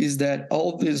view is that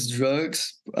all these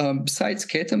drugs, besides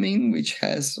ketamine, which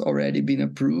has already been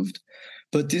approved,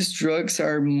 but these drugs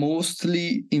are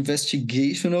mostly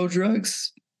investigational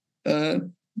drugs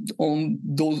on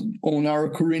our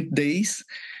current days.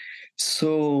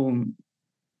 So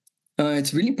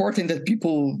it's really important that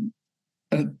people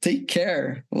take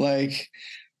care, like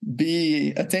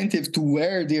be attentive to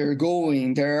where they're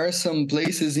going. There are some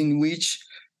places in which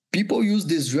people use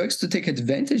these drugs to take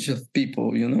advantage of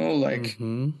people, like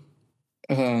you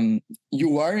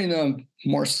are in a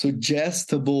more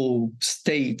suggestible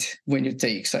state when you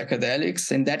take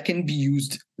psychedelics, and that can be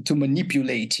used to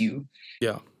manipulate you.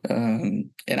 Yeah.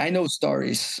 And I know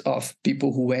stories of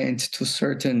people who went to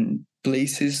certain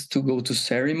places to go to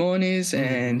ceremonies,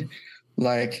 and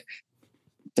like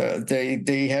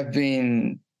they have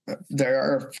been, there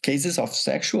are cases of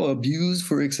sexual abuse,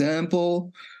 for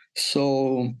example.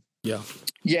 So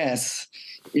yes,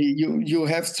 you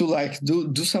have to like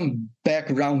do some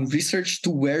background research to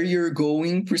where you're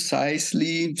going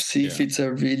precisely, see if it's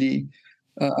a really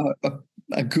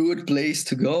a good place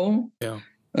to go.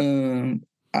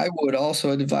 I would also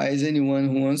advise anyone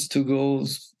who wants to go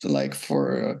like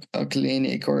for a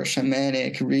clinic or a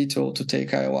shamanic ritual to take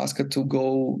ayahuasca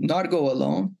to not go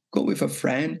alone, go with a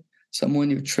friend, someone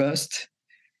you trust.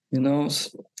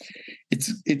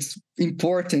 It's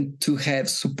important to have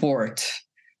support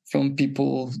from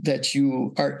people that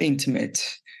you are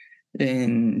intimate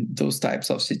in those types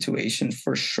of situations,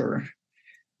 for sure.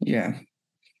 Yeah,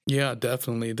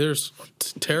 definitely. There's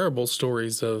terrible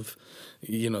stories of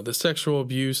the sexual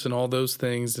abuse and all those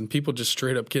things, and people just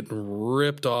straight up getting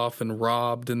ripped off and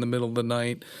robbed in the middle of the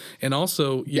night. And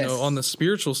also, on the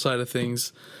spiritual side of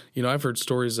things, I've heard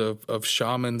stories of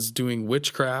shamans doing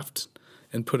witchcraft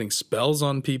and putting spells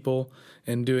on people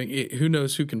and doing it. Who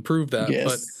knows who can prove that?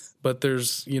 But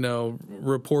there's,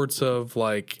 reports of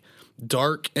like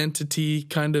dark entity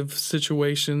kind of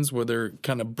situations where they're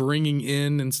kind of bringing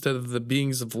in instead of the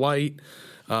beings of light.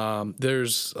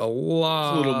 There's a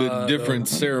lot. It's a little bit different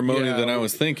ceremony than I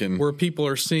was thinking. Where people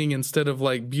are seeing, instead of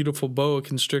like beautiful boa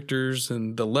constrictors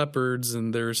and the leopards,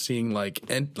 and they're seeing like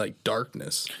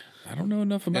darkness. I don't know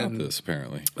enough about this,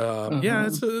 apparently. Yeah,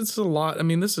 it's a lot. I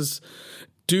mean, this is,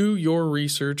 do your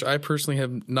research. I personally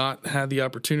have not had the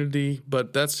opportunity,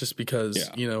 but that's just because,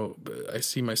 I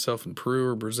see myself in Peru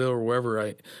or Brazil or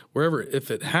wherever,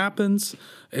 if it happens,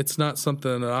 it's not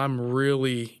something that I'm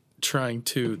really trying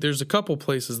to. There's a couple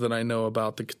places that I know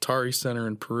about, the Qatari Center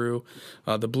in Peru,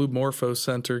 the Blue Morpho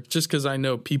Center, just because I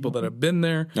know people that have been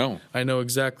there. I know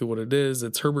exactly what it is.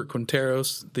 It's Herbert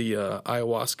Quinteros, the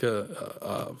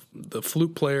ayahuasca, the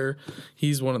flute player.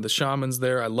 He's one of the shamans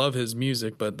there. I love his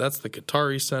music, but that's the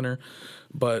Qatari Center.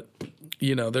 But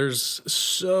there's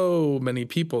so many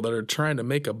people that are trying to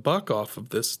make a buck off of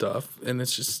this stuff, and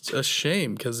it's just a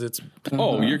shame because it's.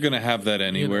 You're going to have that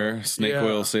anywhere, snake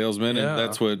oil salesman, and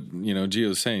that's what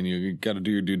Gio's saying. You got to do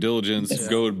your due diligence,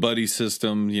 go with buddy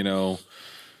system,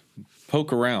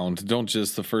 poke around. Don't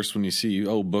just the first one you see,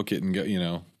 book it and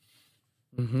go.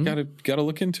 Got to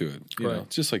look into it. You know,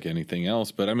 it's just like anything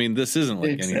else. But I mean, this isn't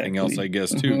like anything else, I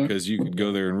guess, too, because you could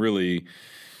go there and really.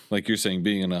 Like you're saying,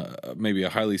 being in maybe a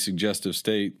highly suggestive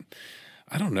state.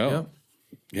 I don't know.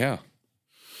 Yeah.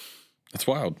 That's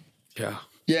wild. Yeah.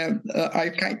 Yeah.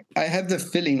 I have the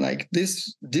feeling like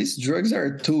these drugs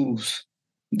are tools.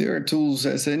 They are tools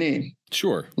as any.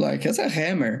 Sure. Like as a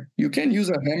hammer. You can use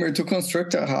a hammer to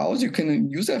construct a house. You can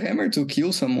use a hammer to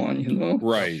kill someone,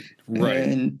 Right.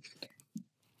 And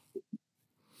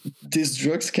these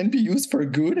drugs can be used for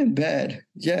good and bad.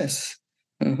 Yes.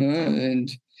 And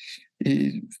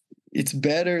it's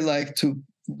better like to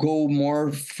go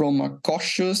more from a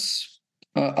cautious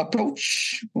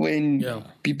approach when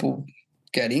people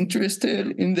get interested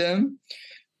in them.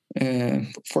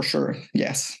 For sure,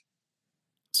 yes.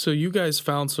 So you guys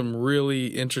found some really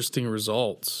interesting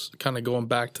results, kind of going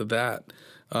back to that,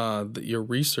 your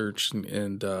research.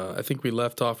 And I think we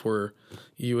left off where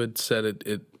you had said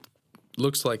it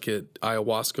looks like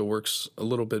ayahuasca works a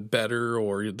little bit better,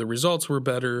 or the results were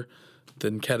better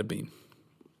than ketamine.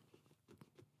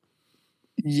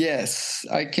 Yes,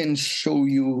 I can show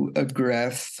you a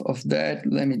graph of that.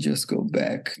 Let me just go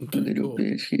back a little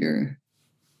bit here.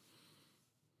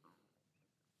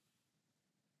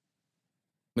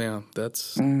 Yeah,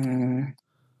 that's a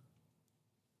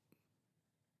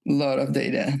lot of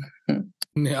data.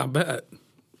 Yeah, I bet.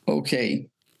 Okay.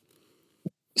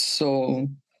 So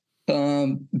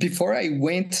before I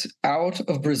went out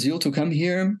of Brazil to come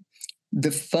here,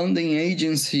 the funding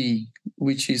agency,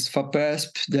 which is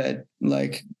FAPESP, that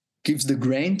like gives the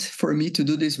grant for me to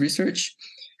do this research,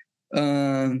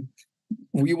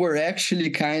 we were actually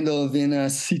kind of in a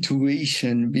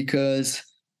situation because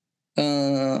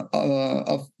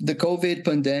of the COVID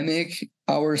pandemic.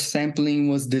 Our sampling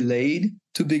was delayed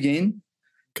to begin.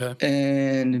 Okay.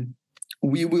 And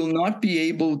we will not be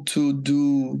able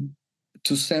to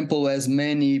sample as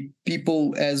many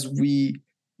people as we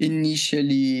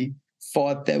initially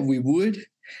thought that we would.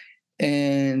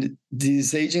 And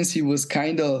this agency was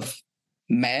kind of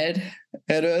mad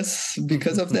at us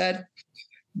because of that.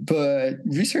 But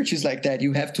research is like that.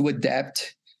 You have to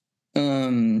adapt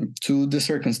to the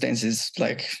circumstances.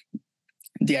 Like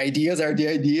the ideas are the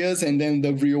ideas, and then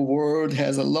the real world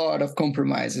has a lot of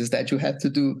compromises that you have to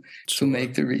do to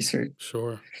make the research.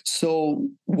 Sure. So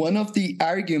one of the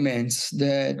arguments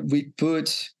that we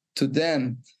put to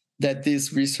them that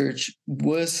this research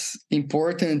was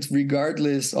important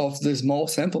regardless of the small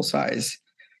sample size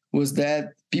was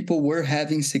that people were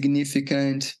having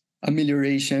significant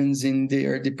ameliorations in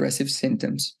their depressive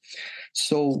symptoms.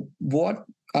 So what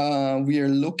we are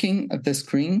looking at the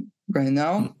screen right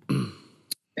now,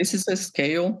 this is a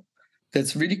scale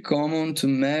that's really common to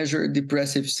measure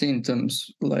depressive symptoms,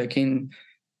 like in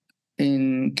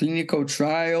clinical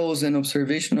trials and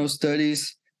observational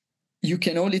studies. You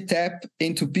can only tap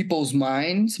into people's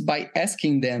minds by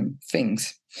asking them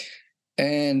things.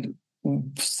 And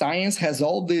science has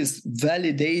all these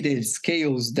validated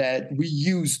scales that we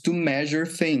use to measure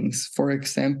things. For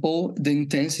example, the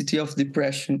intensity of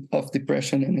depression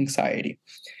and anxiety.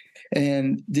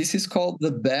 And this is called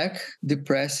the Beck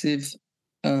Depressive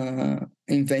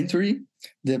Inventory,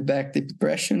 the Beck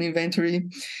Depression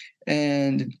Inventory.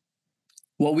 And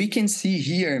what we can see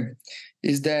here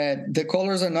is that the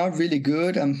colors are not really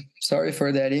good. I'm sorry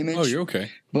for that image. Oh, you're okay.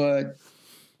 But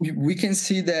we can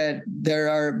see that there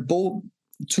are both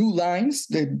two lines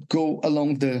that go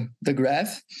along the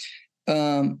graph.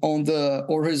 On the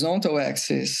horizontal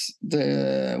axis,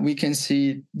 we can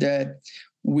see that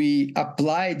we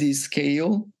apply this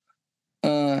scale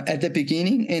at the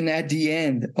beginning and at the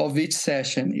end of each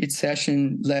session. Each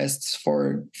session lasts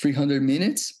for 300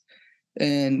 minutes,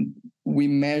 and we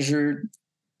measure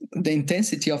the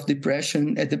intensity of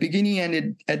depression at the beginning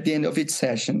and at the end of each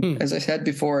session. As I said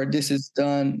before, this is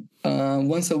done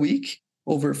once a week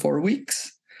over 4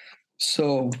 weeks.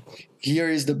 So here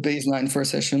is the baseline for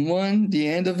session 1, the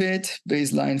end of it,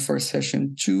 baseline for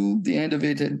session 2, the end of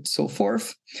it, and so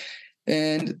forth.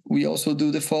 And we also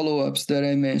do the follow-ups that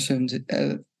I mentioned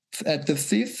at the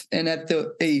 5th and at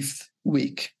the 8th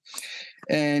week.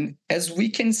 And as we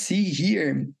can see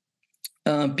here,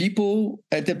 people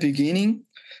at the beginning,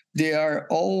 they are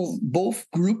both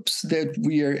groups that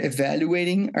we are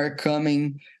evaluating are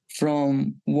coming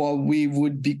from what we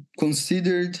would be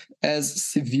considered as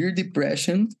severe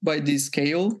depression by this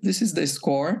scale. This is the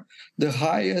score. The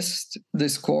highest the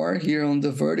score here on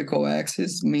the vertical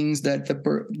axis means that the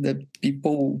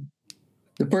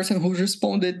person who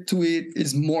responded to it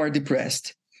is more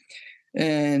depressed.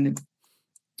 And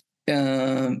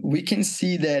we can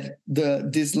see that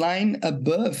this line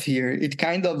above here, it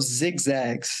kind of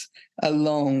zigzags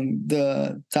along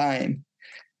the time.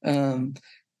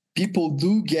 People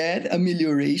do get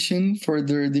amelioration for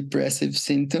their depressive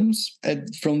symptoms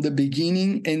from the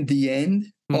beginning and the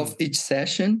end of each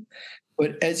session.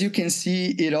 But as you can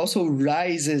see, it also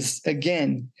rises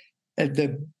again at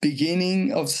the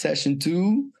beginning of session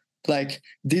 2, like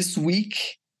this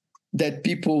week that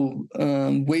people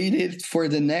waited for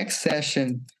the next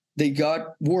session, they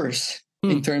got worse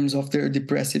in terms of their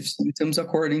depressive symptoms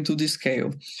according to the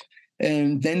scale.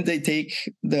 And then they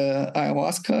take the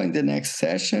ayahuasca in the next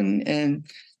session and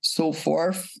so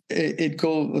forth. It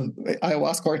goes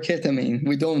ayahuasca or ketamine,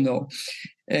 we don't know.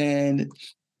 And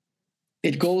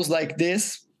it goes like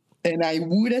this. And I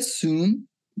would assume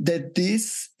that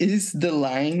this is the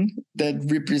line that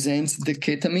represents the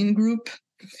ketamine group.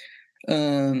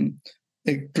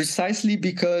 Precisely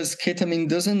because ketamine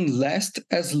doesn't last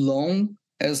as long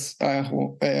as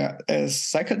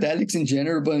psychedelics in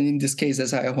general, but in this case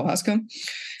as ayahuasca.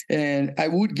 And I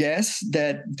would guess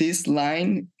that this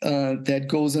line that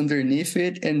goes underneath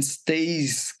it and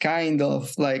stays kind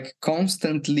of like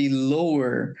constantly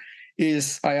lower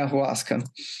is ayahuasca.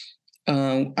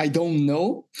 I don't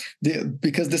know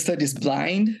because the study is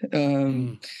blind.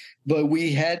 But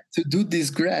we had to do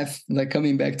this graph, like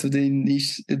coming back to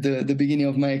the beginning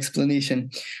of my explanation.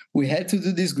 We had to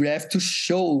do this graph to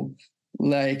show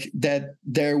like that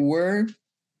there were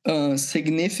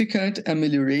significant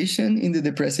amelioration in the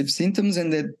depressive symptoms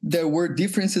and that there were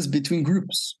differences between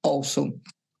groups also.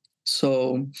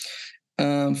 So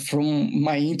from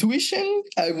my intuition,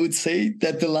 I would say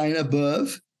that the line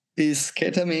above is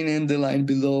ketamine and the line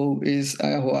below is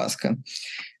ayahuasca.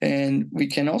 And we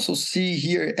can also see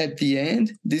here at the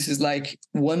end, this is like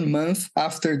 1 month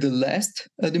after the last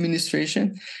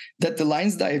administration, that the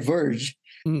lines diverge.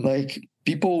 Like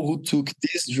people who took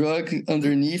this drug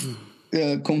underneath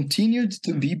continued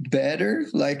to be better.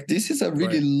 Like this is a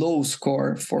really low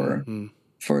score for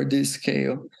this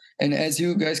scale. And as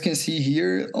you guys can see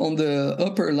here on the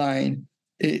upper line,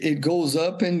 it goes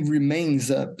up and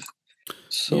remains up.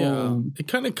 So yeah, it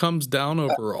kind of comes down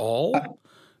overall.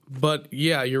 But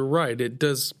yeah, you're right. It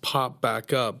does pop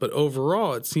back up. But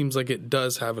overall, it seems like it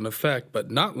does have an effect,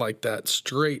 but not like that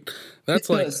straight. That's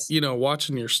like,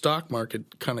 watching your stock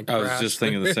market kind of crash. I was just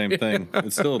thinking the same thing.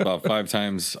 It's still about 5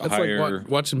 times that's higher. Like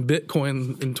watching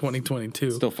Bitcoin in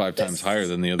 2022. Still 5 times higher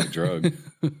than the other drug.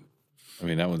 I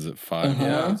mean, that one's at 5.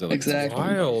 Yeah, like exactly.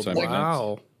 Wild. So, I mean,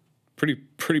 wow.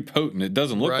 Pretty potent. It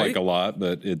doesn't look like a lot,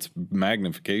 but its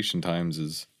magnification times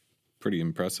is pretty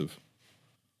impressive.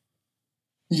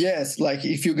 Yes, like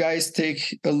if you guys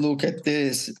take a look at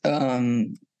this,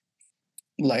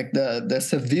 like the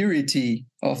severity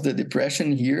of the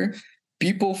depression here,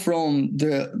 people from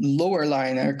the lower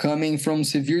line are coming from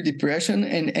severe depression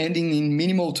and ending in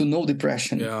minimal to no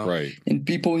depression. Yeah. Right. And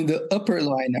people in the upper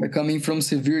line are coming from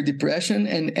severe depression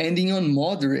and ending on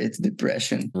moderate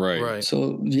depression. Right.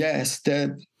 So yes,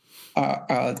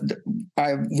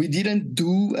 we didn't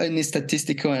do any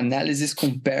statistical analysis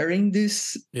comparing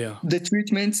the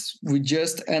treatments. We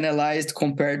just analyzed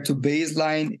compared to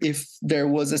baseline if there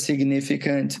was a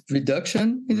significant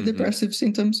reduction in the depressive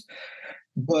symptoms.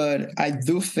 But I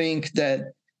do think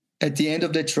that at the end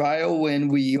of the trial, when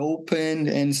we open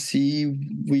and see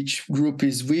which group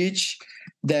is which,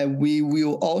 that we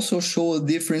will also show a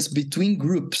difference between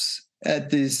groups at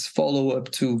this follow-up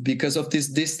too, because of this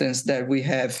distance that we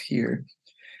have here.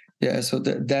 Yeah, so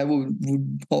that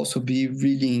would also be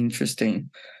really interesting.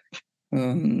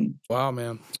 Wow,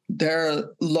 man. There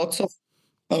are lots of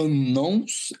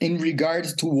unknowns in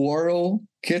regards to oral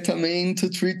ketamine to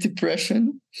treat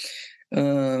depression.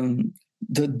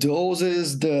 The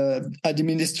doses, the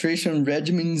administration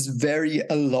regimens vary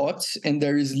a lot, and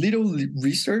there is little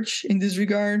research in this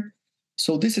regard.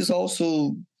 So this is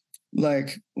also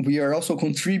like we are also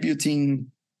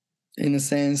contributing in a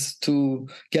sense to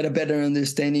get a better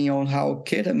understanding on how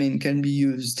ketamine can be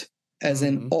used as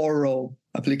an oral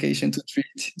application to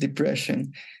treat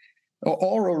depression.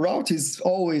 Oral route is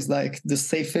always like the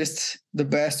safest, the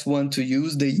best one to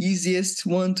use, the easiest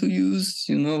one to use.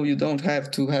 You don't have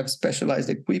to have specialized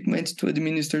equipment to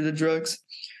administer the drugs.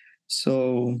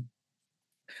 So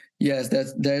yes,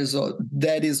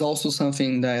 that is also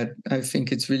something that I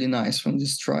think it's really nice from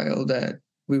this trial that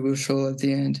we will show at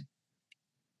the end.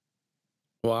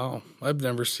 Wow. I've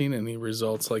never seen any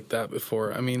results like that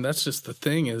before. I mean, that's just the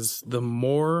thing is the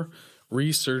more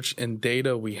research and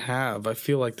data we have, I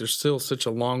feel like there's still such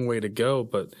a long way to go.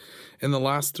 But in the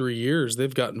last 3 years,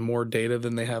 they've gotten more data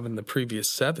than they have in the previous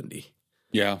 70.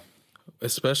 Yeah.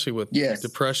 Especially with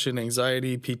depression,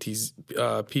 anxiety,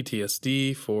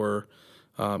 PTSD for,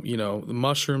 the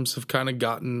mushrooms have kind of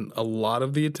gotten a lot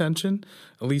of the attention,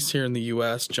 at least here in the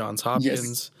U.S., Johns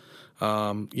Hopkins.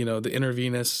 The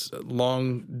intravenous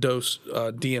long dose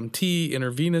DMT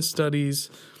intravenous studies,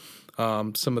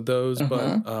 some of those,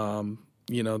 but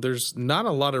there's not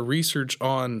a lot of research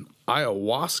on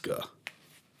ayahuasca,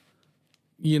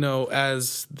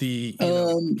 as the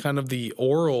kind of the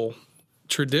oral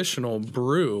traditional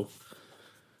brew,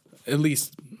 at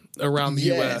least around the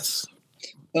U.S.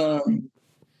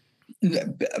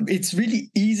 It's really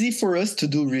easy for us to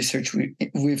do research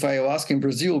with ayahuasca in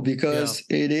Brazil because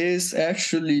it is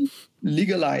actually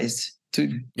legalized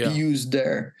to be used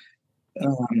there.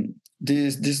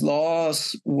 These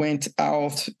laws went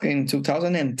out in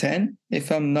 2010,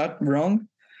 if I'm not wrong,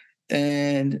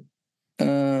 and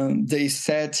they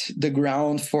set the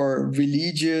ground for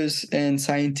religious and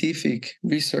scientific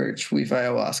research with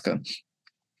ayahuasca.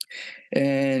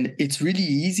 And it's really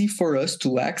easy for us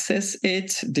to access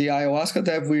it. The ayahuasca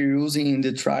that we're using in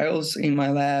the trials in my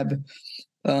lab,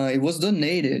 it was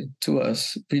donated to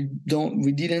us. We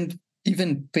didn't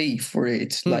even pay for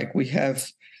it. Like we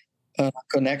have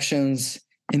connections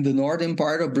in the northern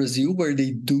part of Brazil where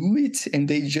they do it, and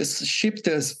they just shipped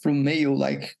us from mail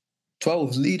like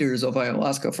 12 liters of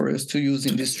ayahuasca for us to use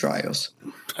in these trials.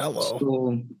 Hello.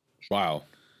 So, wow.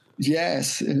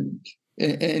 Yes.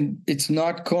 And it's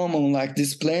not common. Like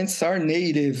these plants are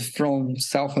native from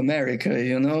South America,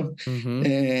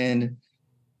 and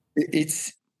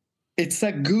it's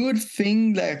a good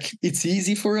thing. Like it's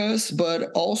easy for us, but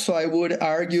also I would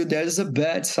argue there's a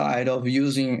bad side of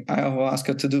using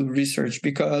ayahuasca to do research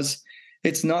because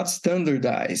it's not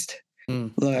standardized.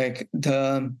 Like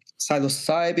the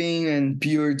psilocybin and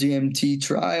pure DMT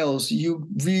trials, you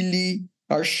really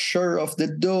are sure of the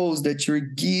dose that you're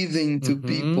giving to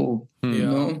people,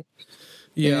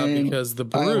 Yeah, because the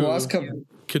brew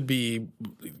could be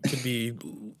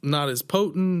not as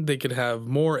potent. They could have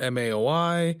more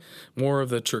MAOI, more of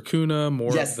the trachuna,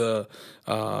 more of the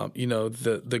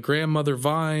the grandmother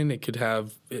vine. It could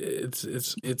have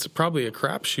it's probably a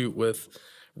crapshoot with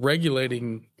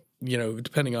regulating,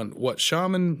 depending on what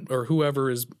shaman or whoever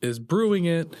is brewing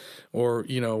it, or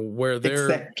where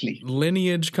their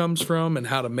lineage comes from and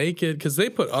how to make it, because they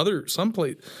put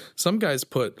some guys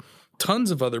put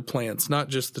tons of other plants, not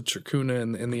just the trachuna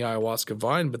and the ayahuasca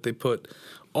vine, but they put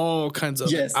all kinds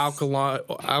of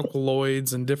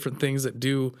alkaloids and different things that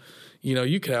do,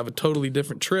 you could have a totally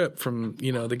different trip from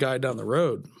the guy down the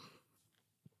road.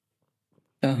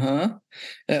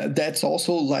 That's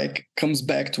also like comes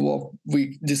back to what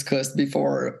we discussed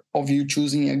before of you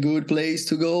choosing a good place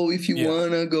to go if you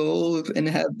want to go and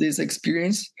have this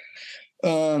experience.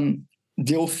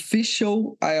 The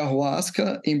official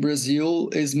ayahuasca in Brazil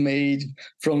is made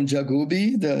from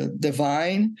jagubi, the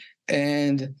vine,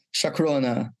 and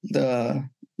chacrona, the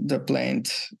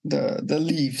plant, the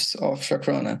leaves of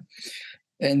chacrona.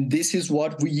 And this is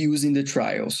what we use in the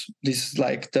trials. This is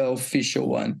like the official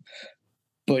one.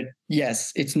 But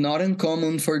yes, it's not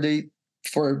uncommon for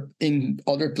in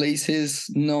other places,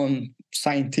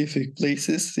 non-scientific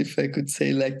places, if I could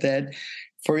say like that,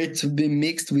 for it to be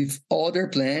mixed with other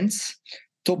plants.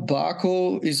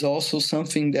 Tobacco is also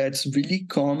something that's really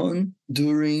common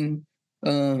during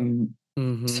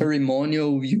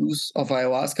ceremonial use of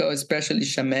ayahuasca, especially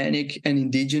shamanic and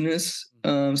indigenous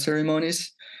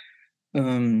ceremonies.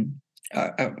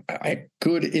 I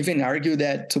could even argue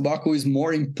that tobacco is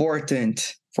more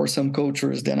important for some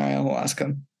cultures than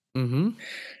ayahuasca.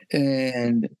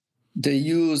 And they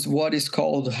use what is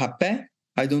called rapé.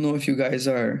 I don't know if you guys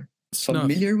are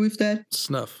familiar with that?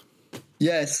 Snuff.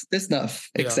 Yes, the snuff.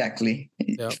 Yeah. Exactly.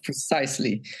 Yeah.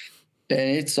 Precisely.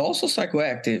 And it's also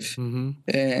psychoactive. Mm-hmm.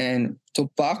 And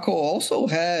tobacco also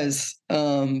has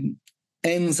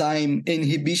enzyme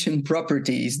inhibition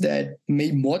properties that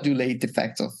may modulate the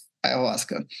effect of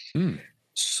ayahuasca.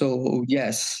 So,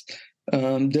 yes,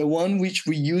 the one which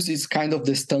we use is kind of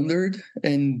the standard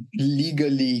and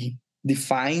legally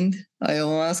defined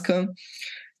ayahuasca.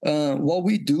 What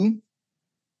we do,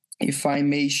 if I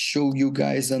may show you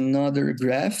guys another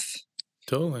graph.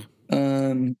 Totally.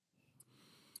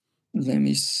 Let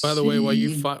me see. By the way,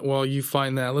 while you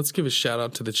find that, let's give a shout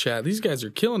out to the chat. These guys are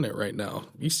killing it right now.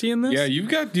 You seeing this? Yeah, you've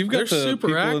got They're the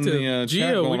super active. In the,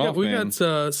 Gio, we got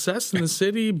Cess in the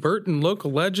city, Burton,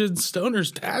 local legends,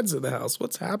 Stoners, Tads in the house.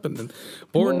 What's happening?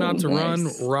 Born Not to Run,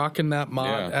 rocking that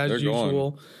mod as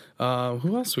usual.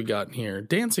 Who else we got in here?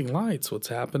 Dancing Lights, what's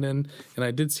happening? And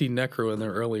I did see Necro in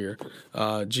there earlier.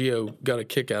 Gio got a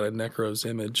kick out of Necro's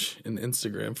image in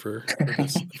Instagram for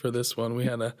this one. We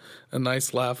had a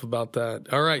nice laugh about that.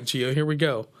 All right, Gio, here we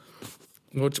go.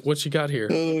 What you got here?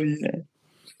 Oh, yeah.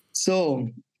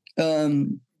 So,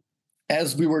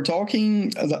 as we were talking,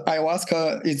 the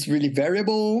ayahuasca is really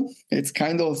variable. It's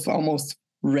kind of almost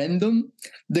random.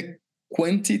 The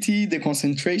quantity, the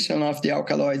concentration of the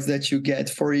alkaloids that you get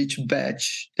for each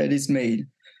batch that is made.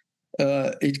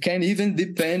 It can even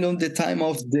depend on the time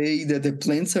of day that the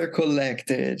plants are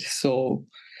collected. So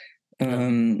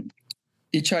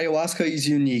each ayahuasca is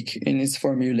unique in its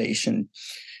formulation.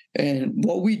 And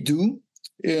what we do,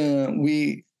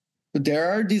 there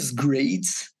are these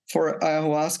grades for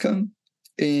ayahuasca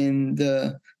in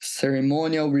the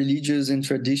ceremonial, religious, and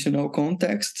traditional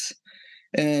contexts.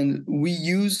 And we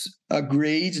use a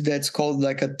grade that's called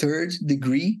like a 3rd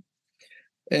degree.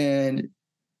 And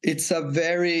it's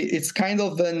kind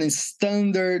of a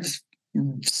standard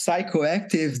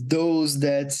psychoactive dose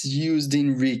that's used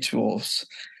in rituals.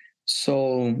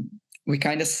 So we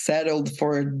kind of settled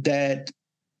for that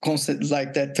concept,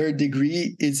 like that 3rd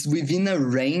degree is within a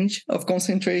range of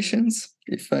concentrations,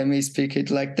 if I may speak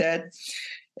it like that.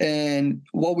 And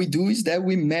what we do is that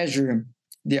we measure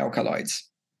the alkaloids.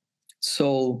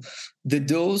 So the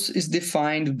dose is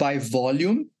defined by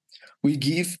volume. We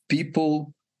give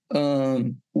people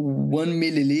 1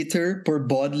 milliliter per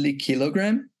bodily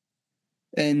kilogram.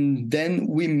 And then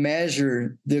we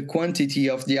measure the quantity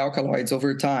of the alkaloids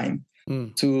over time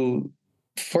to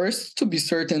be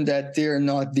certain that they're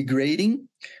not degrading.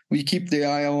 We keep the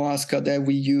ayahuasca that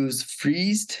we use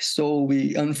freezed. So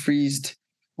we unfreeze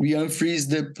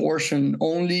the portion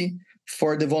only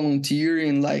for the volunteer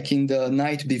in the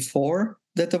night before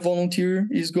that the volunteer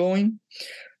is going.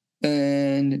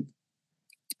 And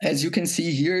as you can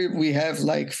see here, we have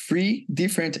 3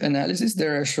 different analyses that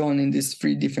are shown in these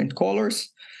 3 different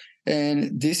colors.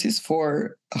 And this is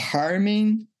for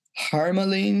harmine,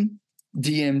 harmaline,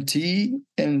 DMT,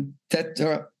 and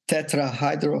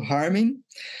tetrahydroharmine.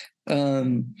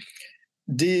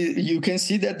 You can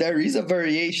see that there is a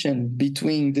variation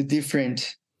between the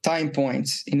different time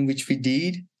points in which we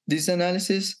did this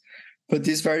analysis, but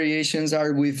these variations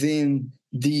are within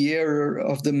the error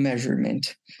of the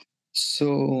measurement.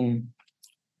 So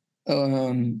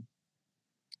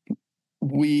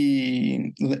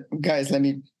guys, let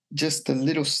me just a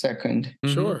little second.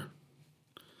 Sure.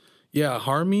 Yeah,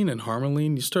 harmine and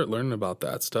harmaline, you start learning about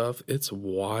that stuff. It's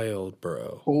wild,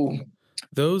 bro. Oh.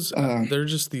 Those, they're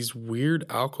just these weird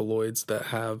alkaloids that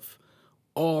have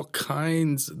all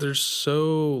kinds. They're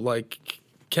so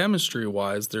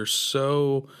chemistry-wise, they're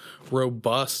so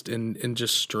robust and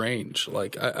just strange. I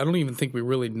don't even think we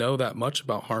really know that much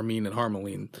about harmine and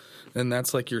harmaline. And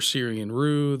that's your Syrian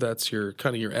rue, that's your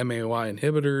kind of your MAOI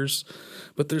inhibitors.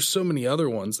 But there's so many other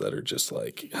ones that are just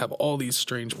have all these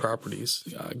strange properties.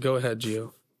 Go ahead,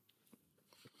 Gio.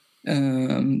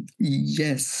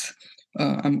 Yes.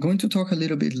 I'm going to talk a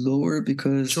little bit lower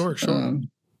because sure.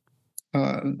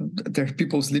 There are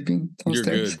people sleeping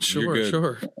downstairs. You're good.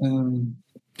 Sure.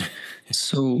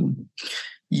 So,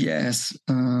 yes,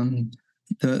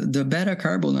 the beta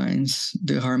carbolines,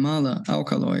 the Harmala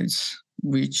alkaloids,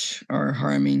 which are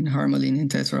harmine, harmaline, and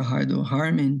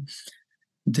tetrahydroharmine,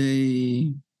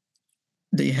 they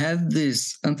have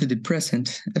this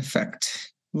antidepressant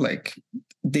effect.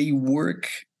 They work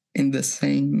in the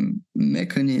same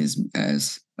mechanism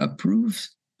as approved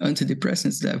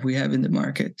antidepressants that we have in the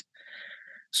market.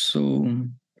 So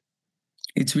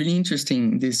it's really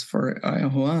interesting, this for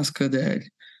ayahuasca, that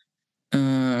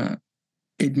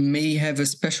it may have a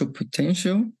special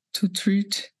potential to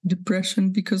treat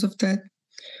depression because of that.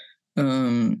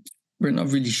 We're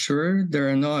not really sure. There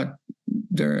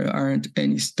aren't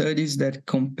any studies that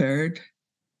compared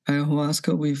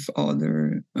ayahuasca with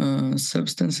other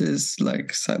substances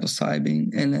like psilocybin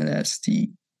and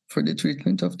LSD for the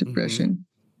treatment of depression.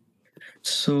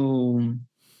 So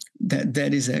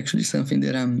that is actually something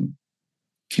that I'm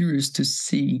curious to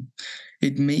see.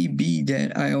 It may be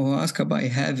that ayahuasca, by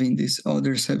having these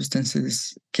other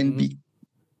substances, can be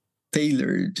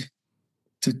tailored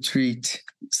to treat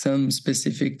some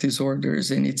specific disorders,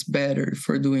 and it's better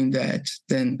for doing that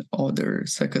than other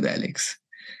psychedelics.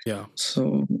 Yeah.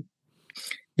 So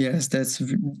yes, that's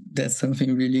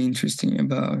something really interesting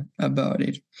about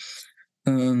it.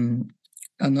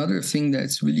 Another thing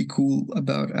that's really cool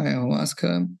about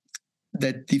ayahuasca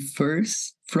that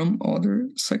differs from other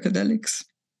psychedelics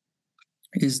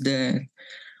is that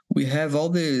we have all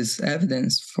this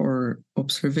evidence for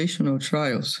observational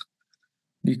trials,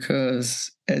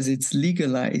 because as it's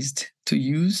legalized to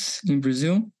use in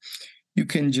Brazil, you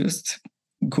can just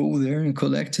go there and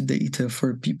collect data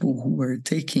for people who are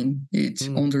taking it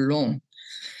on their own,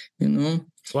 you know?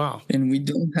 Wow. And we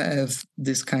don't have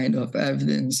this kind of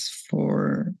evidence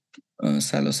for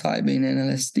psilocybin and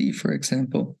LSD, for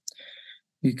example,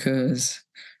 because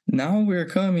now we're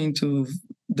coming to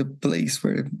the place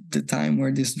where the time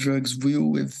where these drugs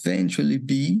will eventually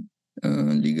be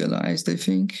legalized, I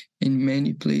think, in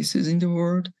many places in the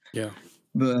world. Yeah.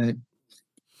 But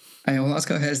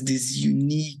ayahuasca has this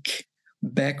unique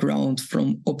background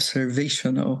from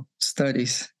observational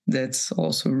studies that's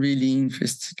also really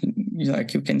interesting.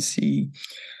 Like, you can see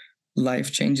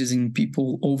life changes in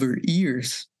people over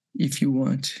years. If you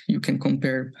want, you can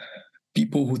compare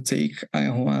people who take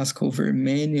ayahuasca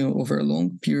over a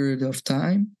long period of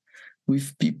time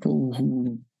with people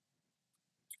who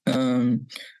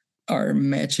are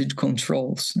matched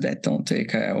controls that don't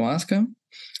take ayahuasca.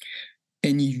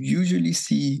 And you usually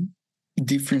see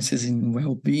differences in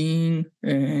well-being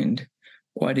and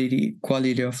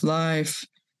quality of life,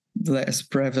 less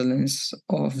prevalence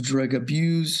of drug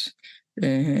abuse,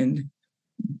 and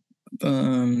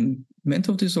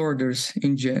mental disorders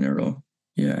in general.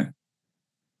 Yeah.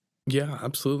 Yeah,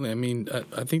 absolutely. I mean,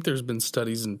 I think there's been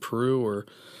studies in Peru, or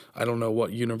I don't know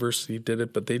what university did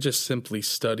it, but they just simply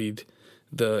studied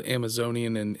the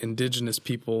Amazonian and indigenous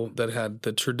people that had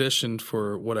the tradition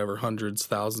for whatever hundreds,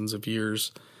 thousands of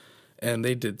years. And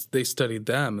they studied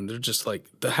them, and they're just like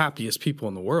the happiest people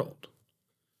in the world.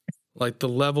 Like the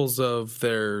levels of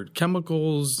their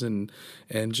chemicals and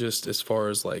just as far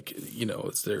as like, you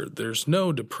know, there's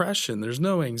no depression, there's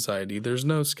no anxiety, there's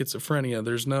no schizophrenia,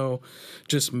 there's no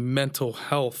just mental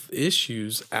health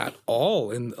issues at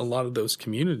all in a lot of those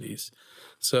communities.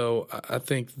 So I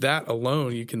think that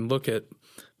alone, you can look at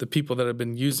the people that have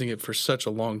been using it for such a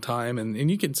long time.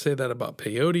 And you can say that about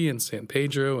peyote and San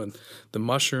Pedro and the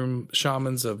mushroom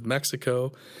shamans of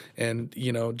Mexico. And,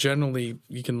 you know, generally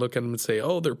you can look at them and say,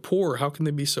 oh, they're poor. How can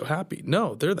they be so happy?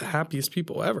 No, they're the happiest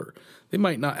people ever. They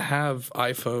might not have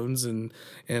iPhones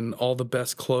and all the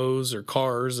best clothes or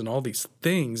cars and all these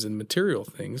things and material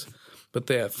things, but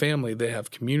they have family, they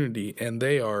have community, and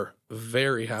they are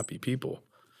very happy people.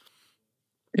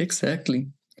 Exactly.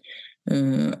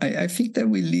 I think that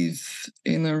we live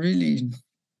in a really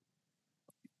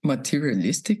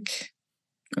materialistic,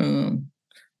 not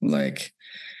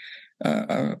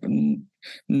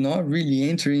really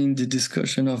entering the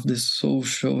discussion of the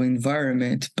social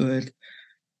environment, but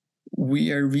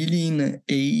we are really in an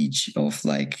age of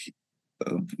like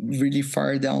really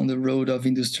far down the road of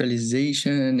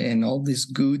industrialization and all these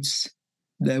goods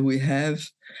that we have.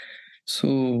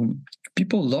 So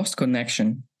people lost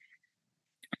connection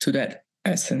to that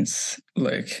essence,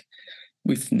 like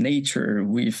with nature,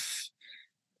 with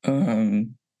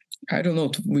I don't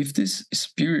know, with this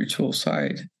spiritual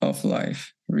side of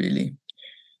life, really.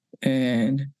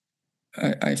 And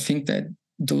I think that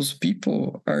those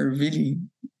people are really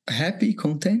happy,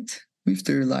 content with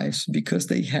their lives because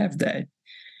they have that.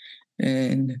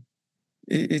 And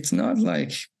it's not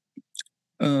like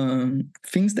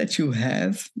things that you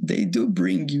have, they do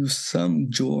bring you some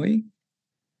joy,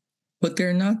 but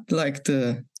they're not like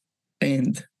the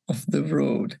end of the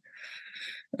road.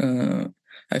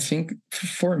 I think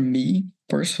for me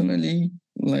personally,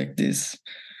 like this,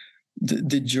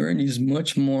 the journey is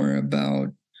much more about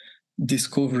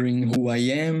discovering who I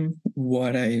am,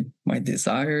 my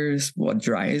desires, what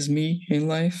drives me in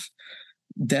life.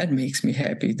 That makes me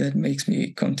happy. That makes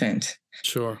me content.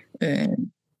 Sure.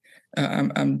 And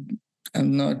I'm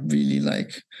not really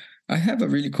like, I have a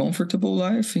really comfortable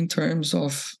life in terms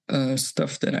of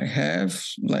stuff that I have.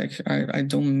 Like I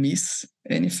don't miss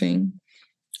anything.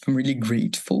 I'm really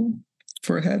grateful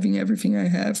for having everything I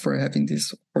have, for having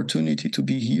this opportunity to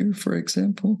be here, for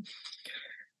example.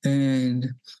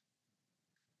 And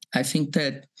I think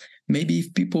that maybe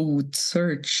if people would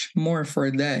search more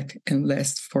for that and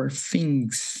less for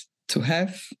things to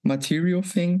have, material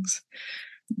things,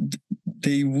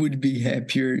 they would be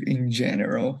happier in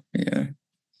general. Yeah.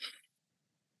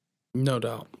 No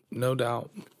doubt. No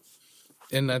doubt.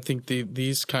 And I think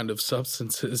these kind of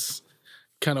substances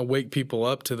kind of wake people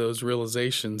up to those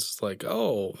realizations. Like,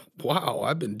 oh, wow,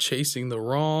 I've been chasing the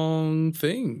wrong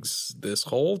things this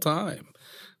whole time.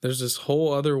 There's this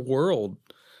whole other world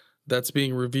that's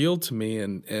being revealed to me,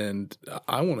 and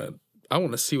I want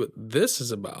to see what this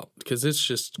is about, because it's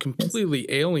just completely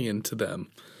alien to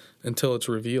them until it's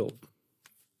revealed.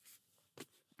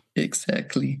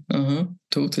 Exactly.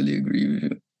 Totally agree with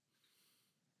you.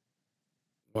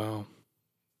 Wow.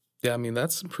 Yeah, I mean,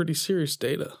 that's some pretty serious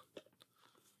data.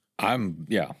 I'm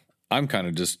kind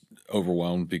of just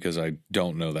overwhelmed because I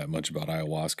don't know that much about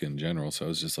ayahuasca in general. So I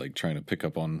was just like trying to pick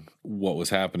up on what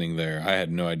was happening there. I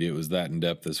had no idea it was that in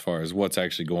depth as far as what's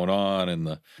actually going on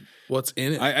and what's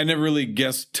in it. I never really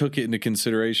took it into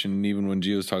consideration. And even when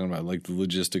Gio was talking about like the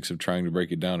logistics of trying to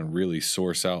break it down and really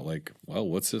source out like, well,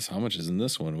 what's this? How much is in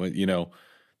this one? What,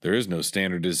 there is no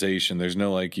standardization. There's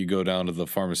no like you go down to the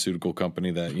pharmaceutical company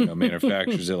that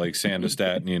manufactures it, like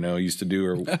Sandostat, used to do,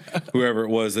 or whoever it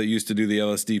was that used to do the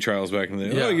LSD trials back in the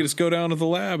day. Yeah. Oh, you just go down to the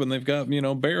lab and they've got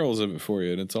barrels of it for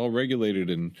you, and it's all regulated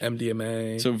and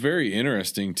MDMA. So very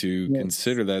interesting to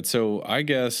consider that. So I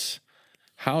guess,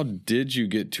 how did you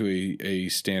get to a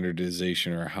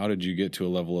standardization, or how did you get to a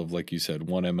level of, like you said,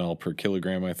 1 ml per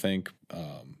kilogram? I think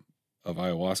of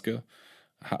ayahuasca.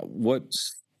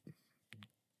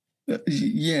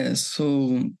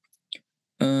 So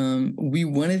we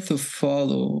wanted to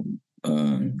follow,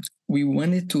 we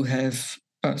wanted to have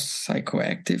a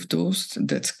psychoactive dose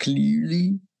that's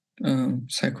clearly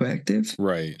psychoactive.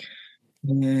 Right.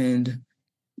 And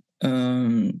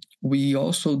we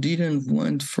also didn't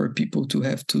want for people to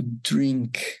have to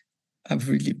drink a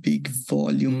really big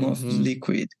volume of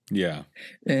liquid. Yeah.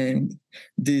 And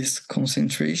this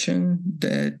concentration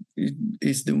that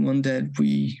is the one that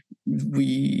we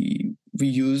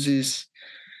use is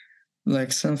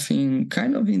like something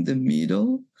kind of in the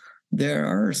middle. There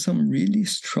are some really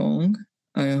strong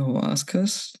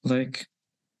ayahuascas, like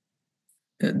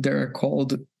they're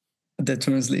called, the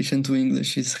translation to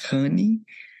English is honey,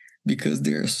 because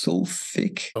they're so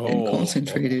thick and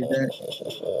concentrated that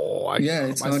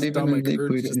it's not even a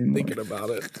liquid anymore. Thinking about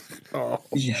it.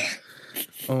 Yeah.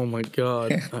 Oh my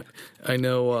God. I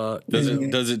know.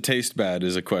 Does it taste bad?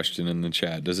 Is a question in the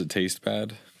chat. Does it taste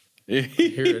bad? Here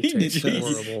it tastes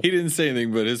horrible. He didn't say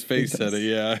anything, but his face said it.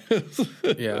 Yeah.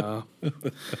 Yeah.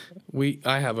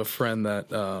 I have a friend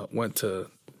that went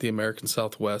to the American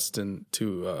Southwest and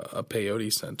to a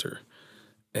peyote center,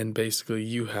 and basically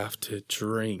you have to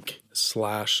drink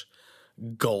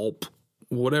 / gulp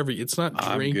whatever. It's not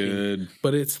drinking,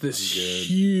 but it's this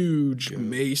huge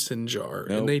mason jar,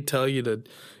 and they tell you to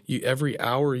every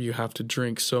hour you have to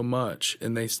drink so much,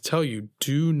 and they tell you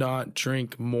do not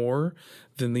drink more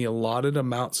than the allotted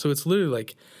amount. So it's literally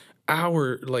like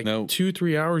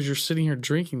 2-3 hours you're sitting here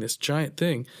drinking this giant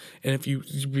thing, and if you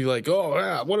be like, oh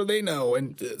yeah, what do they know?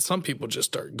 And some people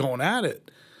just start going at it.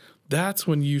 That's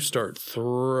when you start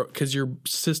because your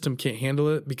system can't handle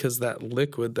it, because that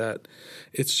liquid, that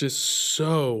it's just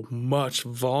so much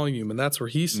volume. And that's where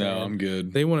he's saying, no, I'm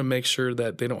good. They want to make sure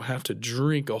that they don't have to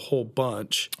drink a whole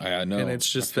bunch. I know. And it's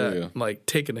just that like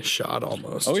taking a shot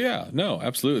almost. Oh yeah, no,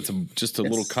 absolutely. It's just a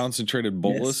little concentrated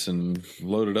bolus and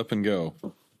load it up and go.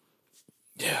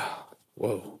 Yeah.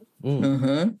 Whoa.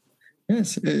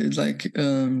 Yes. It's like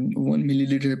 1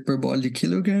 milliliter per body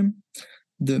kilogram.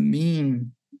 The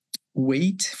mean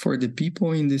weight for the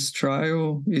people in this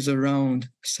trial is around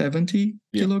 70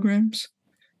 kilograms.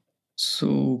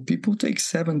 So people take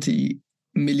 70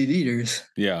 milliliters.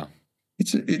 Yeah.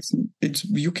 It's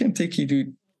you can take it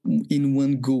in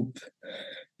one gulp.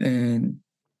 And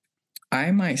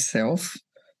I myself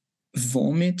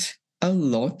vomit a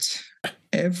lot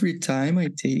every time I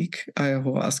take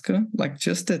ayahuasca. Like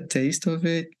just the taste of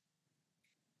it,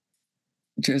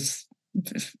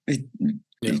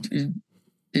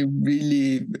 it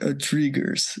really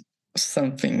triggers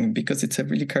something, because it's a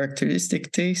really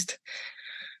characteristic taste.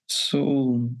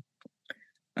 So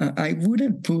I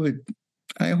wouldn't put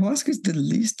ayahuasca is the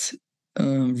least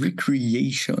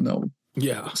recreational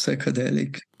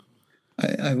psychedelic.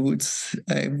 I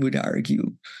would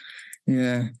argue.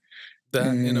 Yeah. That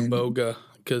and iboga,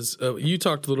 because you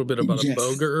talked a little bit about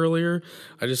iboga earlier.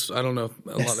 I don't know if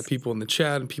a lot of people in the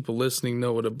chat and people listening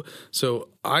know what so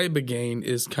ibogaine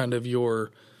is kind of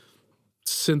your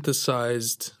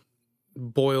synthesized,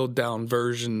 boiled down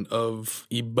version of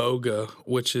iboga,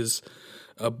 which is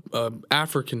a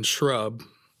African shrub,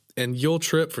 and you'll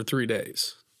trip for 3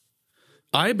 days.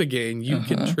 Ibogaine, you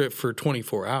can trip for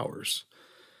 24 hours.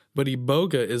 But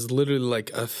Iboga is literally like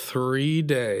a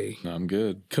 3-day. I'm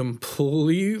good.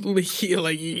 Completely,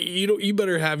 like you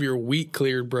better have your week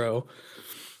cleared, bro.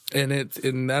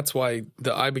 And that's why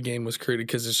the Ibogaine was created,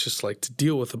 because it's just like to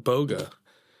deal with Iboga,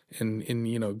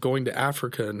 and going to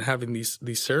Africa and having these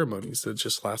ceremonies that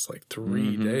just last like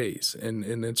 3 days,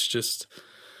 and it's just,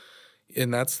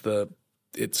 and that's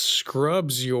it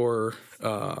scrubs your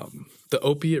the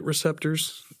opiate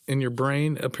receptors in your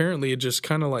brain. Apparently, it just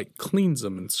kind of like cleans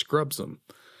them and scrubs them.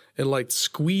 It like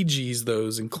squeegees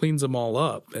those and cleans them all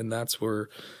up, and that's where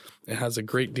it has a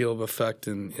great deal of effect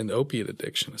in opiate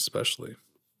addiction, especially.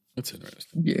 That's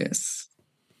interesting. Yes.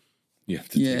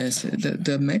 Yes.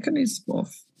 The mechanism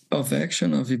of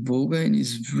action of Ibogaine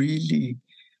is really,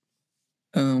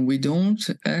 we don't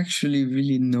actually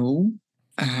really know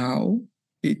how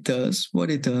it does what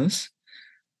it does.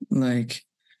 Like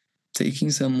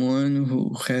taking someone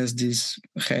who has this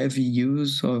heavy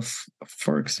use of,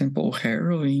 for example,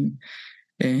 heroin,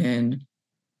 and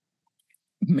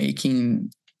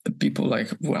making people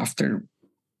like, after,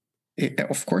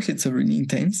 of course, it's a really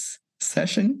intense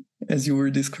session, as you were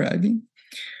describing,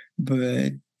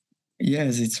 but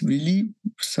yes, it's really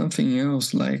something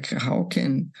else. Like, how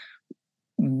can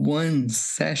one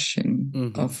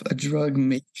session of a drug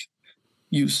make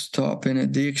you stop an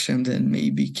addiction that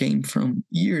maybe came from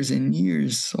years and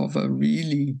years of a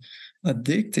really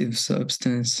addictive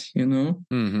substance,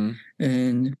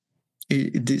 And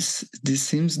this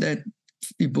seems that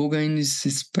Ibogaine is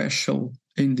special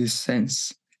in this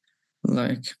sense.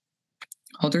 Like,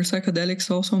 other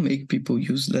psychedelics also make people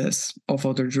use less of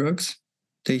other drugs.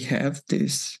 They have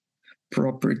this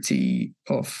property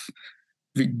of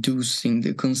reducing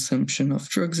the consumption of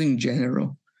drugs in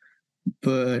general.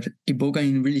 But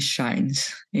Ibogaine really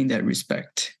shines in that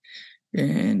respect.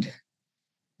 And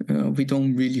we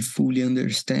don't really fully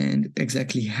understand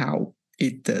exactly how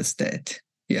it does that.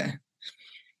 Yeah.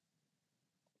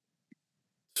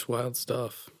 It's wild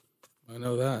stuff. I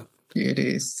know that. It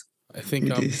is. I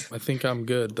think I'm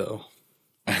good, though.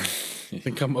 I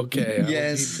think I'm okay.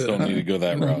 Yes. Don't need to go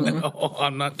that route. No,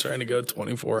 I'm not trying to go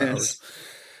 24 hours.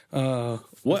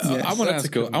 What I want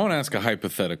to ask a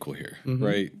hypothetical here,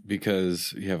 right?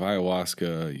 Because you have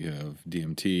ayahuasca, you have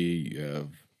DMT, you have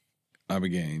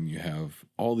ibogaine, you have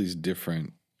all these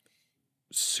different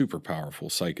super powerful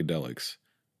psychedelics.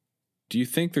 Do you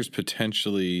think there's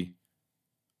potentially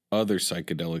other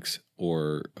psychedelics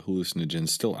or hallucinogens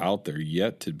still out there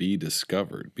yet to be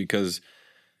discovered? Because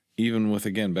even with,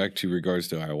 again, back to regards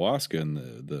to ayahuasca and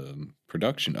the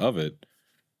production of it,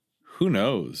 who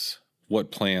knows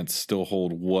what plants still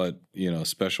hold what,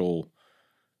 special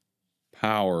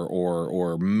power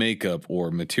or makeup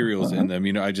or materials in them.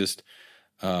 I just,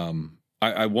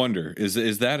 I wonder,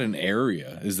 is that an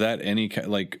area? Is that any kind,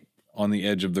 like, on the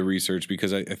edge of the research?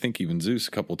 Because I think even Zeus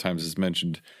a couple of times has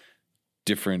mentioned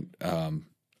different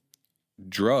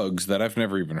drugs that I've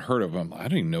never even heard of. I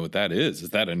don't even know what that is.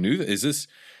 Is that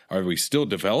are we still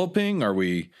developing?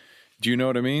 Do you know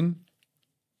what I mean?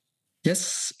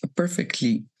 Yes,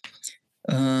 perfectly.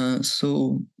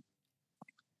 So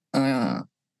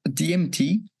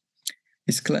DMT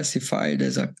is classified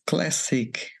as a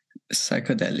classic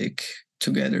psychedelic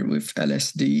together with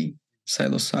LSD,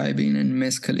 psilocybin, and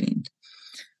mescaline.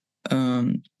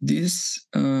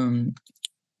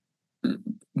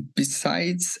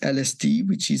 Besides LSD,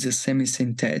 which is a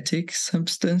semi-synthetic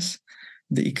substance,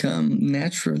 they occur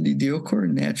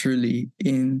naturally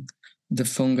in the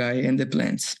fungi and the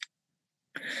plants.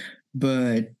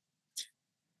 But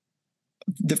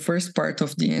the first part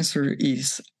of the answer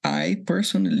is, I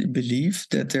personally believe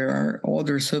that there are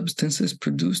other substances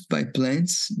produced by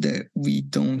plants that we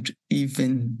don't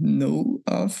even know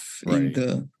of in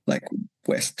the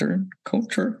Western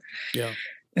culture. Yeah.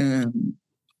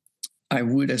 I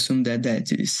would assume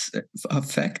that is a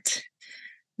fact.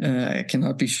 I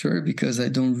cannot be sure because I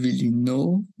don't really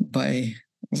know but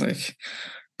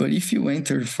if you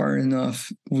enter far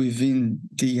enough within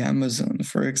the Amazon,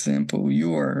 for example,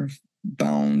 you are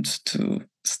bound to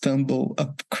stumble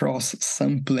across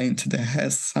some plant that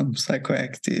has some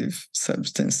psychoactive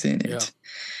substance in it. Yeah.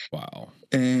 Wow.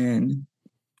 And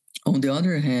on the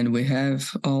other hand, we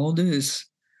have all these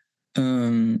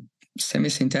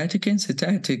semi-synthetic and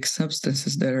synthetic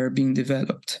substances that are being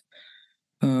developed.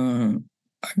 I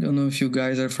don't know if you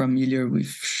guys are familiar with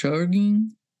Shurgin.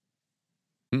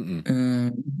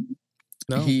 No.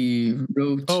 He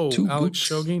wrote 2 Alex books.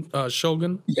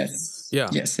 Shulgin? Yes. Yeah.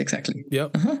 Yes, exactly.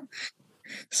 Yep.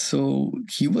 So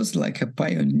he was like a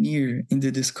pioneer in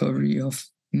the discovery of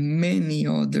many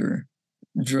other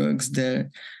drugs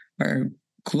that are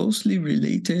closely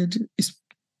related,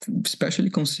 especially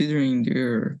considering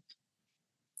their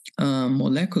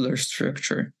molecular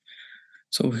structure.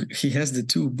 So he has the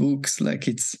two books, like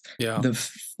it's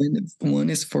one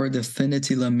is for the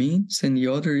phenethylamines and the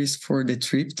other is for the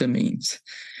tryptamines.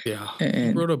 Yeah,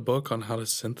 and he wrote a book on how to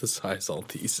synthesize all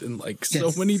these, and like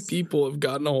so many people have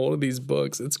gotten a hold of these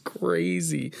books. It's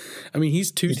crazy. I mean,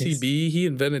 he's 2CB. He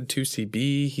invented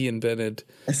 2CB. He invented,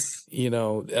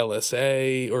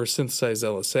 LSA or synthesized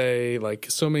LSA. Like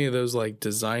so many of those like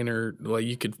designer, like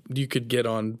you could get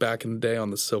on back in the day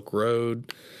on the Silk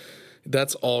Road.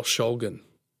 That's all Shulgin.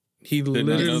 He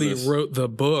literally wrote the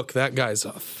book. That guy's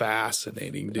a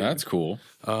fascinating dude. That's cool.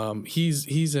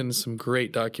 He's in some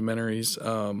great documentaries.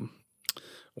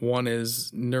 One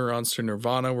is Neurons to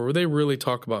Nirvana, where they really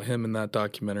talk about him in that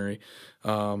documentary.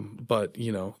 But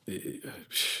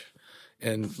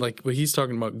and like what he's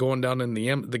talking about going down in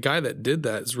the guy that did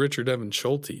that is Richard Evan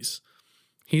Schultes.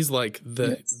 He's like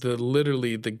the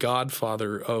literally the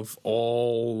godfather of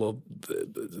all of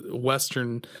the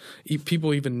Western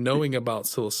people even knowing about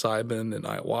psilocybin and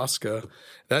ayahuasca.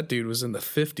 That dude was in the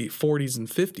 40s and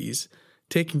 50s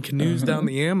taking canoes down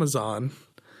the Amazon,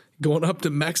 going up to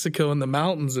Mexico in the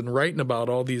mountains and writing about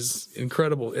all these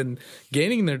incredible and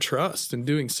gaining their trust and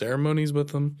doing ceremonies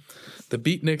with them. The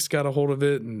Beatniks got a hold of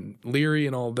it, and Leary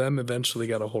and all of them eventually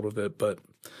got a hold of it, but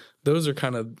those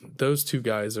two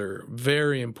guys are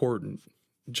very important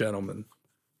gentlemen.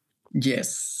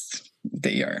 Yes,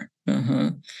 they are.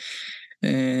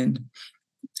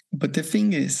 But the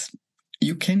thing is,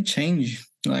 you can change,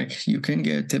 like you can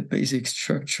get the basic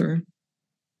structure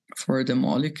for the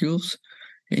molecules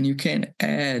and you can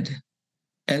add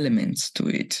elements to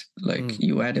it. Like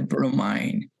you add a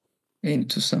bromine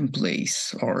into some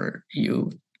place, or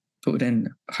you put an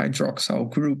hydroxyl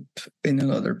group in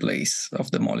another place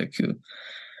of the molecule.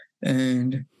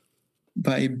 And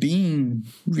by being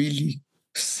really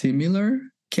similar,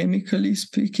 chemically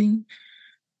speaking,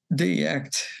 they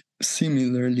act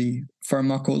similarly,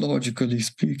 pharmacologically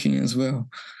speaking as well.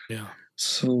 Yeah.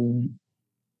 So,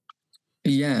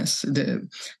 yes,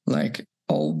 like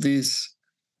all this,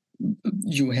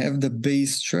 you have the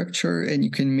base structure and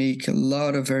you can make a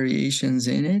lot of variations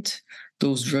in it.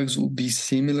 Those drugs will be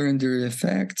similar in their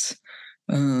effects.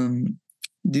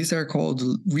 These are called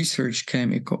research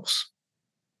chemicals.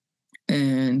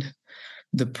 And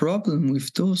the problem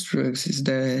with those drugs is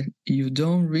that you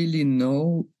don't really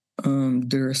know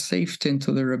their safety and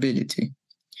tolerability.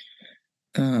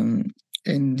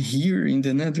 And here in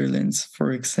the Netherlands,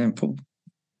 for example,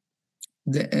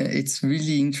 it's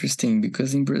really interesting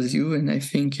because in Brazil, and I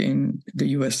think in the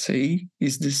USA,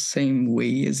 is the same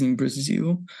way as in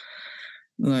Brazil.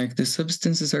 Like the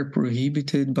substances are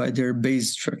prohibited by their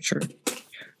base structure.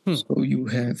 So you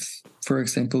have, for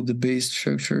example, the base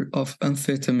structure of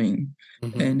amphetamine,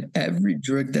 and every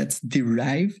drug that's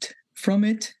derived from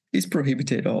it is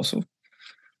prohibited also.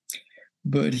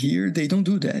 But here they don't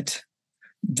do that.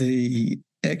 They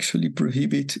actually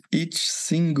prohibit each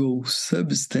single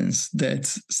substance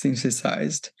that's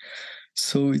synthesized.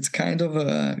 So it's kind of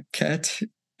a cat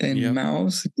and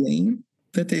mouse game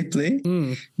that they play,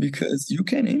 because you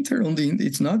can enter on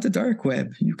it's not the dark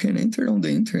web. You can enter on the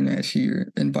internet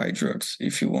here and buy drugs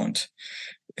if you want.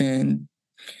 And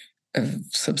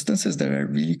substances that are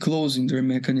really close in their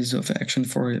mechanism of action,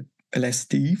 for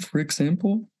LSD, for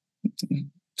example,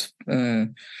 for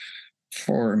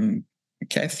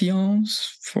cations,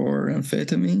 for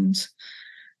amphetamines.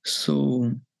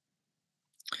 So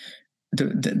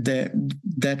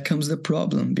that comes the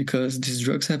problem, because these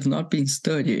drugs have not been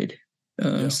studied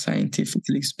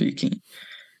scientifically speaking,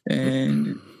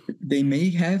 and they may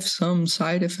have some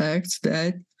side effects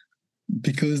that,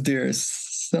 because there's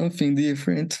something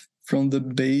different from the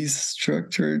base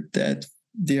structure that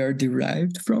they are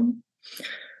derived from,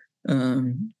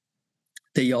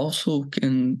 they also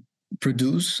can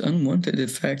produce unwanted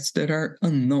effects that are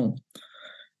unknown.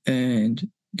 And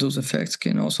those effects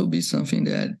can also be something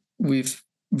that, with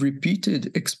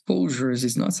repeated exposures,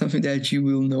 is not something that you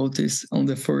will notice on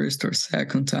the first or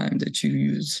second time that you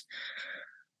use.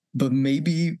 But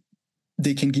maybe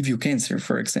they can give you cancer,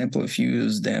 for example, if you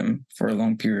use them for a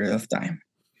long period of time.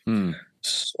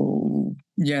 So,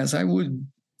 yes, I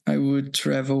would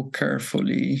travel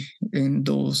carefully in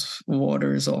those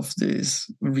waters of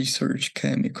these research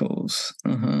chemicals.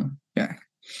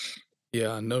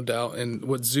 Yeah, no doubt. And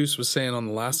what Zeus was saying on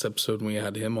the last episode when we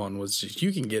had him on was just,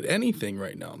 you can get anything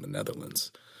right now in the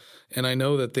Netherlands. And I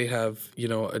know that they have,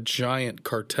 a giant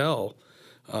cartel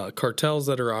cartels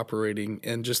that are operating,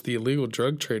 and just the illegal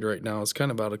drug trade right now is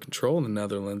kind of out of control in the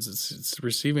Netherlands. It's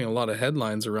receiving a lot of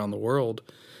headlines around the world,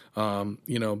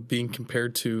 being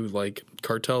compared to like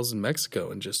cartels in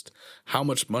Mexico, and just how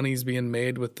much money is being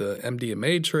made with the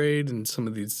MDMA trade and some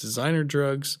of these designer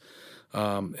drugs.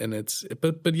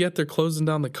 But yet they're closing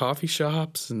down the coffee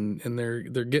shops and they're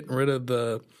getting rid of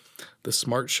the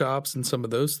smart shops and some of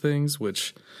those things,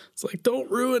 which it's like,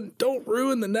 don't ruin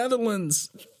the Netherlands.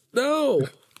 No,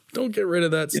 don't get rid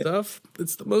of that stuff.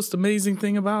 It's the most amazing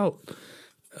thing about,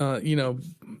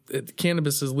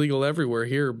 cannabis is legal everywhere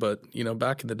here, but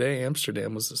back in the day,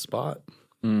 Amsterdam was the spot.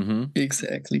 Mm-hmm.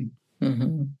 Exactly.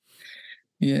 Mm-hmm.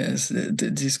 Yes.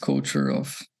 This culture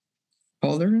of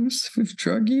tolerance with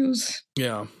drug use,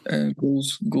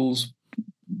 goes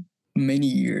many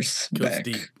years back.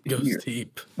 Goes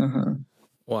deep. Uh-huh.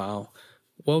 Wow.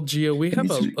 Well, Gio, we have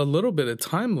a little bit of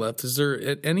time left. Is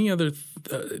there any other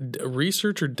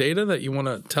research or data that you want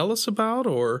to tell us about,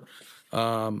 or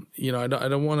I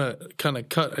don't want to kind of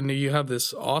cut. I know you have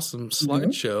this awesome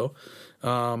slideshow,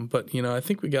 but I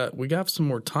think we got some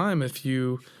more time. If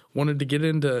you wanted to get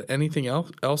into anything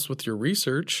else with your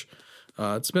research.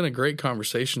 It's been a great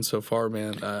conversation so far,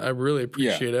 man. I really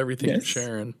appreciate everything you're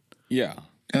sharing. Yeah.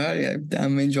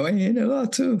 I'm enjoying it a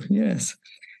lot too. Yes.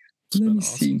 Let me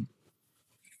see.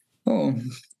 Oh,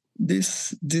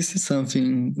 this is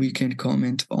something we can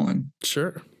comment on.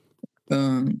 Sure.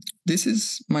 This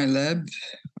is my lab,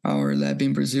 our lab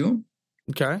in Brazil.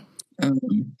 Okay.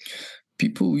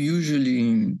 People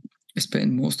usually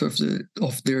spend most of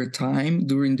their time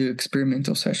during the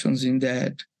experimental sessions in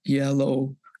that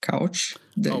yellow couch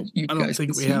that I don't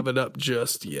think we have it up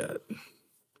just yet.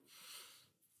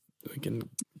 We can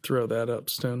throw that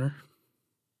up, Stoner.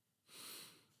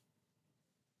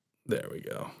 There we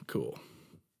go. Cool.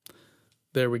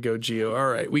 There we go, Gio. All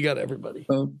right, we got everybody.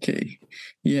 Okay.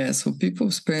 Yeah, so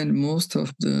people spend most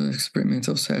of the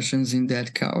experimental sessions in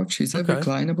that couch. It's a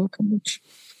reclinable couch.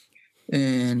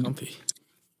 And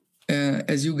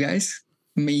as you guys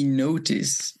may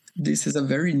notice, this is a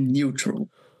very neutral.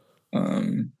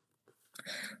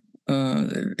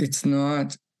 It's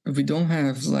not, we don't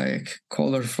have like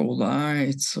colorful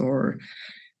lights or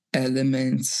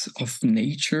elements of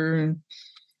nature.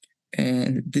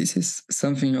 And this is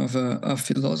something of a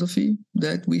philosophy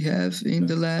that we have in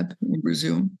the lab in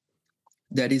Brazil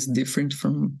that is different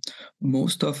from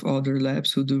most of other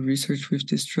labs who do research with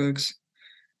these drugs.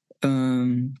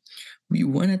 We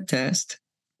want to test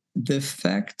the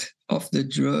effect of the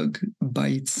drug by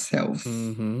itself.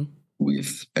 Mm-hmm.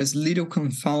 With as little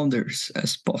confounders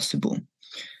as possible.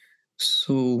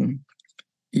 So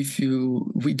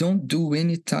we don't do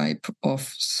any type of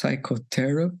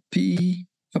psychotherapy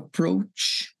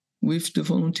approach with the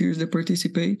volunteers that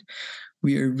participate.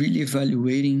 We are really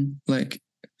evaluating, like,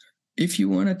 if you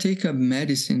want to take a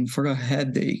medicine for a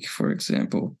headache, for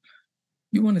example,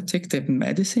 you want to take that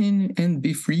medicine and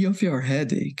be free of your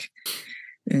headache.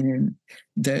 And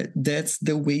that's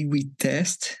the way we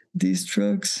test these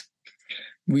drugs.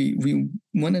 We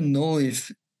want to know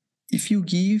if you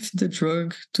give the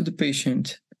drug to the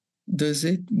patient, does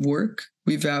it work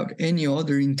without any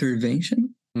other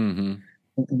intervention? Mm-hmm.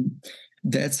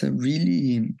 That's a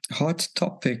really hot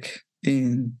topic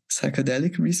in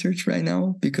psychedelic research right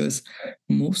now, because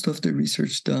most of the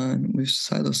research done with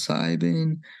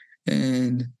psilocybin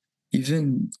and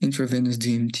even intravenous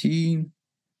DMT,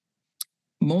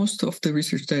 most of the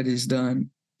research that is done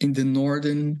in the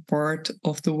northern part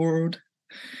of the world,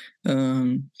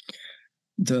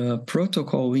 the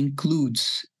protocol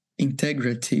includes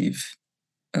integrative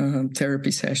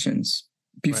therapy sessions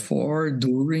before,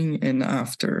 during, and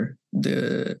after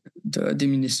the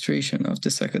administration of the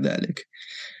psychedelic.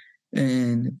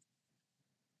 And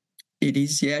it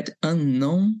is yet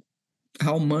unknown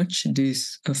how much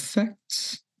this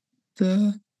affects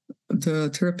the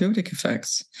therapeutic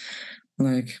effects.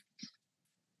 Like,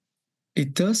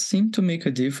 it does seem to make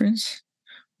a difference.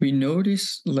 We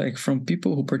notice, like, from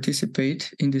people who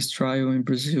participate in this trial in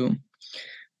Brazil,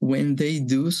 when they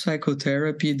do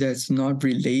psychotherapy that's not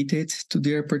related to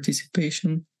their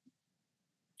participation,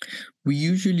 we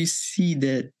usually see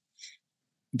that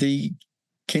they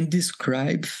can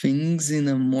describe things in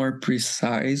a more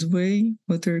precise way,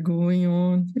 what they're going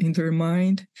on in their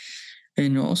mind,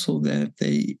 and also that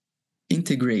they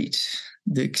integrate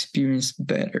the experience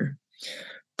better.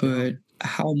 But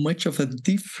how much of a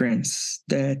difference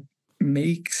that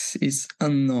makes is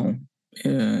unknown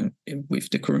with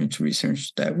the current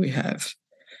research that we have.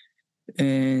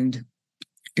 And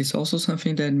it's also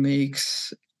something that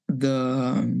makes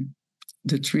the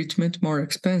treatment more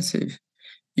expensive.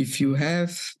 If you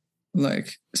have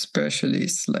like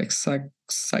specialists, like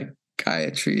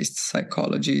psychiatrists,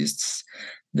 psychologists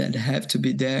that have to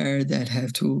be there, that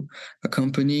have to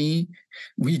accompany.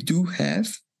 We do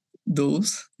have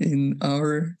those in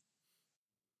our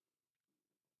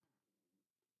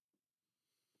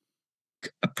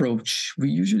approach. We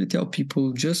usually tell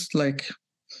people just like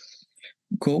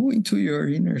go into your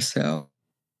inner self,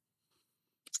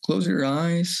 close your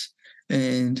eyes,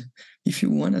 and if you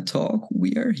want to talk,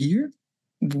 we are here.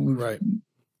 Right.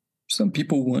 Some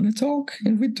people want to talk,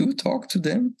 and we do talk to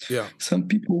them. Yeah. Some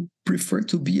people prefer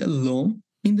to be alone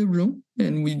in the room,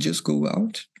 and we just go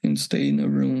out and stay in a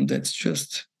room that's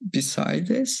just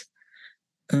beside us.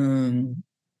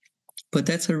 But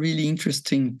that's a really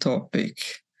interesting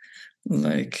topic,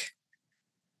 like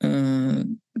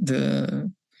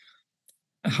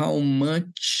how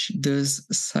much does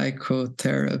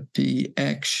psychotherapy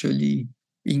actually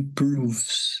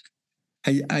improves?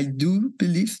 I do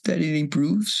believe that it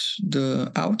improves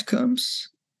the outcomes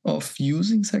of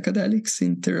using psychedelics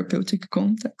in therapeutic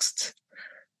context,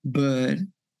 but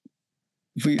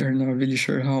we are not really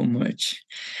sure how much.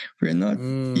 We're not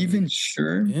even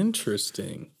sure.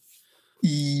 Interesting.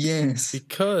 Yes.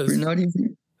 Because we're not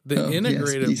even the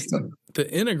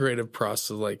integrative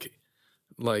process,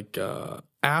 like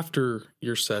after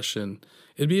your session,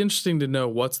 it'd be interesting to know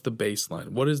what's the baseline.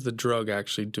 What is the drug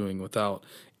actually doing without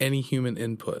any human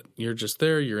input? You're just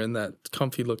there, you're in that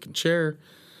comfy looking chair,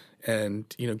 and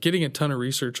getting a ton of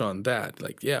research on that.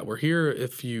 Like, yeah, we're here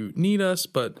if you need us,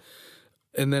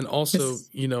 and then also,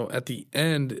 at the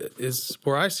end is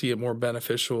where I see it more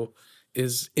beneficial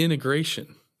is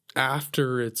integration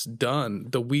after it's done,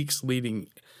 the weeks leading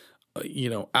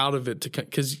out of it,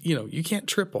 because you can't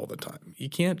trip all the time. You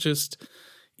can't just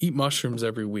eat mushrooms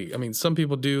every week. I mean, some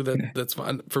people do that. That's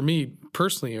fine. For me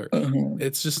personally,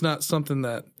 it's just not something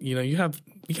that you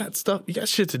got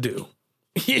shit to do.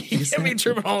 You can't be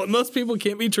tripping most people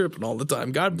can't be tripping all the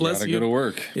time. God bless you. Gotta go to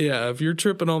work. Yeah, if you're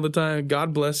tripping all the time,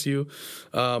 God bless you.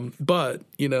 But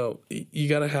you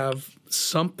got to have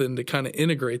something to kind of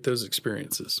integrate those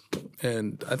experiences,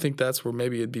 and I think that's where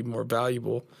maybe it'd be more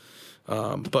valuable.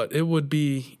 But it would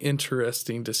be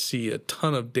interesting to see a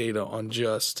ton of data on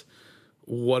just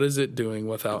what is it doing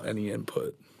without any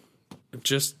input.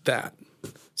 Just that,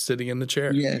 sitting in the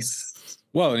chair. Yes.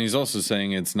 Well, and he's also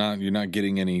saying you're not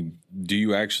getting any, do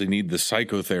you actually need the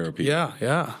psychotherapy?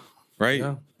 Yeah. Right?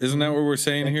 Yeah. Isn't that what we're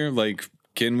saying here? Like,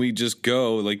 can we just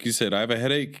go, like you said, I have a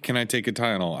headache. Can I take a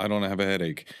Tylenol? I don't have a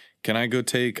headache. Can I go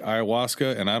take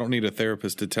ayahuasca? And I don't need a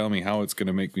therapist to tell me how it's going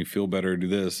to make me feel better to do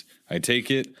this. I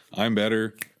take it. I'm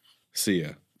better. See ya.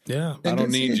 Yeah. I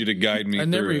don't need you to guide me through it. I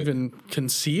never even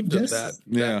conceived of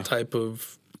that type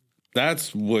of.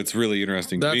 That's what's really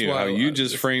interesting to me. How you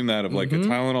just frame that of like a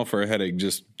Tylenol for a headache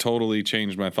just totally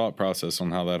changed my thought process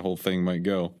on how that whole thing might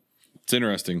go. It's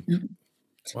interesting.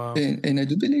 Wow. And I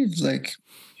do believe like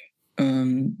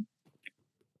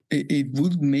it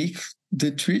would make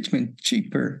the treatment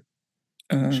cheaper.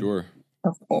 Sure.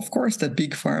 Of course, that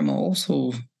big pharma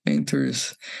also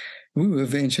will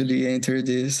eventually enter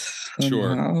this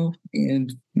somehow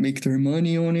and make their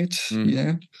money on it.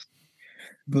 Yeah.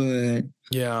 But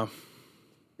yeah.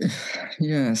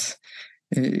 Yes.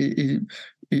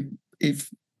 If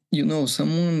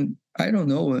someone, I don't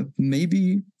know,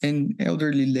 maybe an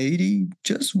elderly lady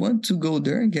just want to go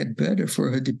there and get better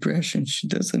for her depression. She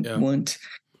doesn't want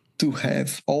to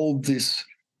have all this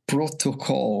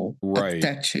protocol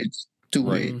attached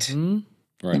to it.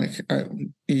 Mm-hmm. Right. Like,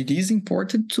 it is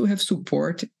important to have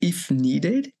support if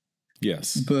needed.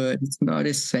 Yes. But it's not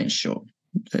essential.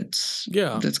 That's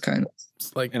kind of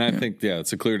like, and I think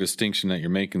it's a clear distinction that you're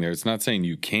making there. It's not saying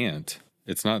you can't.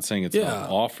 It's not saying it's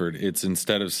not offered. It's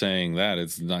instead of saying that,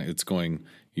 it's going.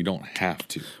 You don't have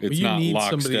to. It's not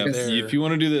lockstep. If you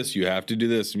want to do this, you have to do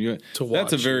this.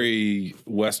 That's a very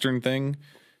Western thing,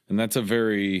 and that's a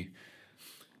very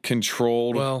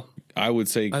controlled. Well, I would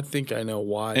say. I think I know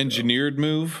why. Engineered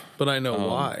move, but I know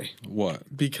why.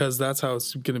 What? Because that's how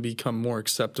it's going to become more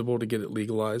acceptable to get it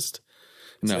legalized.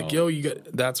 It's like,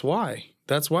 that's why.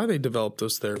 That's why they developed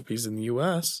those therapies in the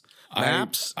U.S.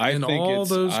 MAPS and all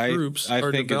those groups I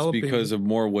are think developing. It's because of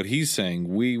more what he's saying.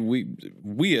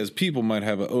 We as people might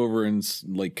have an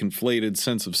conflated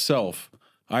sense of self.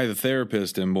 I, the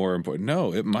therapist, am more important.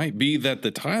 No, it might be that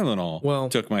the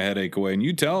Tylenol took my headache away, and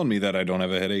you telling me that I don't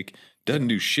have a headache doesn't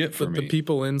do shit for me. But the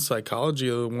people in psychology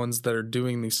are the ones that are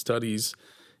doing these studies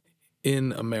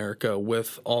in America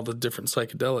with all the different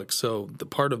psychedelics. So the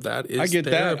part of that is I get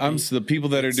therapy. that. The people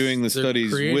that are doing the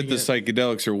studies with the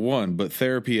psychedelics are one, but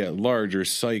therapy at large or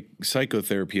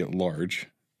psychotherapy at large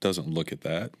doesn't look at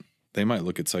that. they might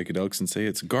look at psychedelics and say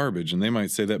it's garbage, and they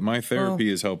might say that my therapy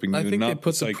is helping you. I think not they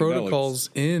put the psychedelics. protocols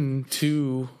in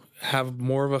to have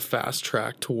more of a fast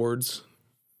track towards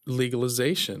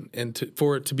legalization and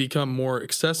for it to become more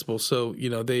accessible. So,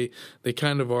 they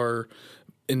kind of are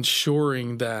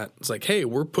ensuring that it's like, hey,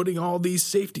 we're putting all these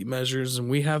safety measures and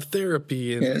we have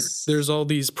therapy and there's all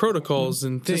these protocols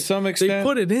and things. To some extent, they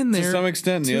put it in there. To some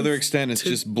extent, the other extent is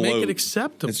just bloat. Make it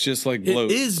acceptable. It's just like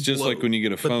bloat. It is it's just bloat, like when you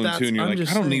get a phone too and you're like,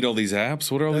 I don't need all these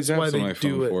apps. What are all these apps on my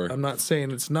phone for? I'm not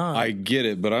saying it's not. I get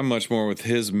it, but I'm much more with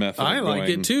his method. I like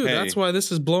it too. Hey, that's why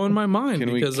this is blowing my mind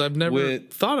because I've never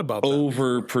thought about that.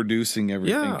 Overproducing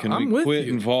everything. Yeah, can we quit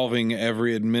involving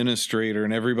every administrator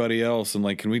and everybody else and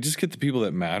can we just get the people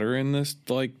that matter in this?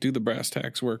 Do the brass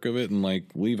tacks work of it and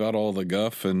leave out all the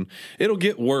guff, and it'll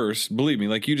get worse. Believe me,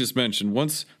 like you just mentioned,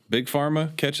 once Big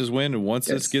Pharma catches wind and once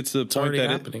this gets to the point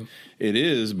that it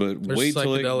is, but there's wait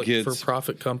till it gets for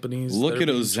profit companies. Look at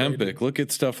Ozempic, traded. Look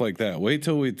at stuff like that. Wait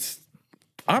till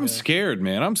I'm scared,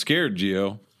 man. I'm scared,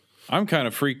 Gio. I'm kind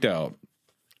of freaked out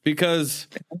because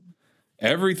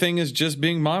everything is just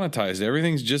being monetized.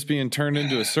 Everything's just being turned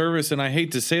into a service, and I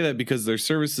hate to say that because there's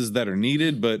services that are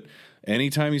needed, but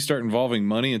anytime you start involving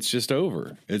money, it's just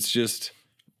over.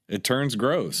 It turns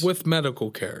gross. With medical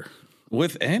care.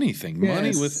 With anything. Yes. Money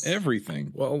with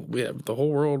everything. Well, yeah, the whole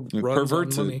world runs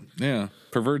on money. Yeah,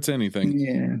 perverts anything.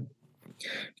 Yeah.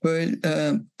 But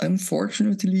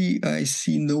unfortunately, I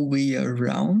see no way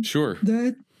around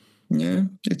that. Yeah,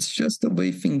 it's just the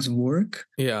way things work.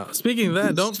 Yeah. Speaking of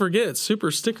that, don't forget,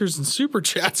 super stickers and super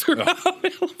chats are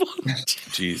available.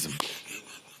 Jeez.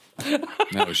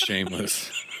 That was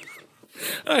shameless.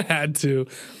 I had to.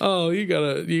 Oh, you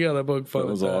gotta poke fun.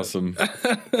 That was awesome.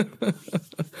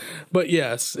 But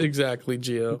yes, exactly,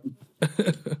 Gio.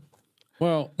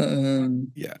 Well,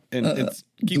 yeah, and it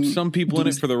keeps some people in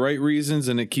it for the right reasons,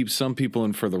 and it keeps some people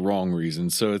in for the wrong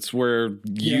reasons. So it's where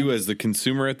you, as the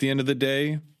consumer, at the end of the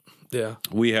day,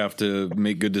 we have to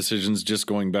make good decisions. Just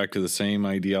going back to the same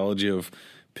ideology of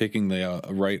picking the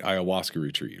right ayahuasca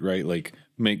retreat, right?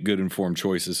 Make good informed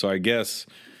choices. So I guess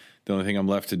the only thing I'm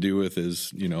left to do with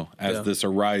is, as this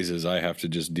arises, I have to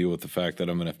just deal with the fact that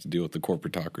I'm going to have to deal with the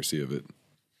corporatocracy of it.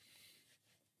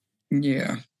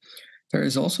 Yeah. There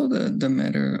is also the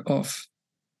matter of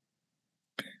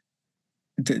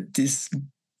this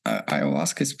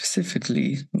ayahuasca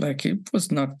specifically, it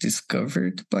was not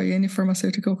discovered by any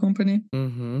pharmaceutical company.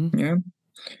 Mm-hmm. Yeah.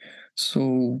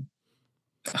 So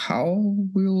how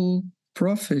will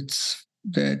profits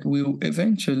that will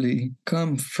eventually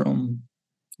come from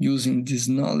using this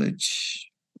knowledge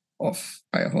of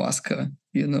ayahuasca,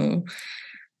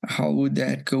 how would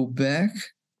that go back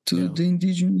to the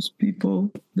indigenous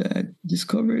people that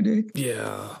discovered it?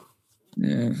 Yeah.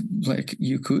 Yeah,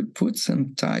 you could put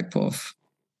some type of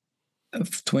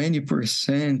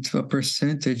 20%, a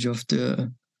percentage of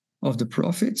the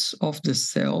profits of the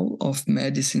sale of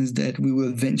medicines that will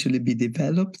eventually be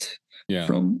developed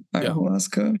from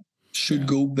ayahuasca should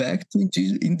go back to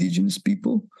indigenous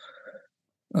people.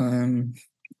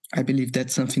 I believe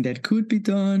that's something that could be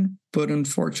done, but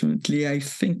unfortunately, I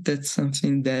think that's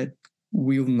something that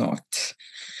will not.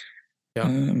 Yeah.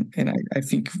 And I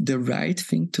think the right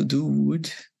thing to do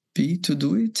would be to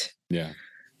do it. Yeah.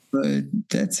 But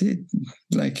that's it.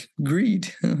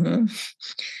 Greed.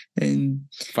 And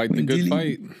fight the good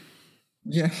fight.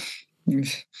 Yeah.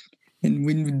 And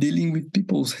when dealing with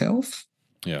people's health,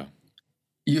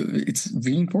 it's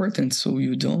really important so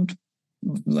you don't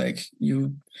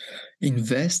you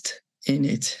invest in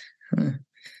it.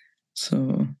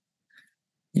 So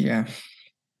yeah,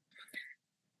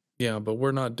 but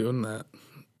we're not doing that.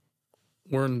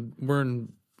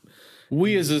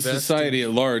 We as a society at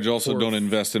large also don't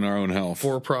invest in our own health.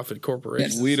 For-profit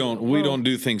corporations. Yes. We don't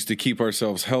do things to keep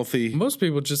ourselves healthy. Most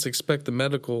people just expect the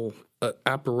medical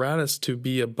apparatus to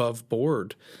be above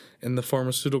board, and the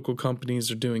pharmaceutical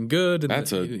companies are doing good. And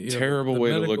that's a terrible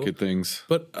way to look at things.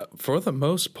 But for the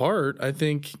most part, I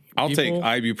think I'll take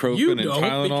ibuprofen and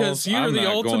Tylenol. Because you're the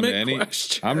ultimate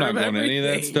question. I'm not going to any of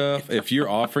that stuff. If you're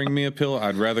offering me a pill,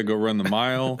 I'd rather go run the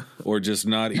mile or just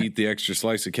not eat the extra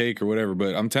slice of cake or whatever.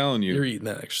 But I'm telling you, you're eating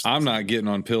that extra. I'm not getting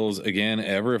on pills again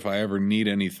ever if I ever need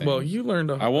anything. Well, you learned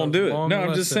I won't do it. No, lesson.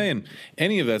 I'm just saying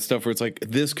any of that stuff where it's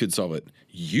this could solve it.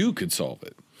 You could solve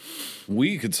it.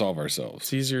 We could solve ourselves.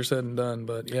 It's easier said than done,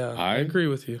 but I agree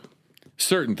with you.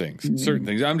 Certain things.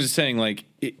 I'm just saying,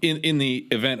 in the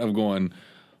event of going,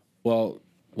 well,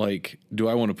 do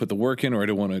I want to put the work in or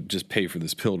do I want to just pay for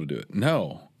this pill to do it?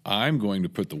 No, I'm going to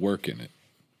put the work in it.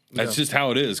 That's just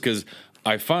how it is. Because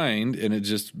I find, and it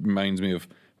just reminds me of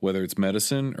whether it's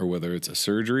medicine or whether it's a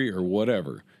surgery or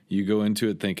whatever. You go into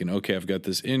it thinking, okay, I've got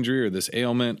this injury or this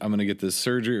ailment. I'm going to get this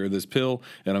surgery or this pill,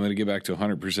 and I'm going to get back to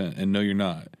 100%. And no, you're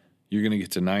not. You're going to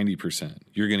get to 90%.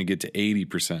 You're going to get to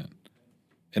 80%.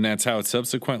 And that's how it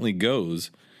subsequently goes.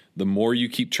 The more you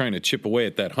keep trying to chip away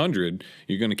at that 100,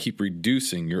 you're going to keep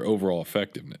reducing your overall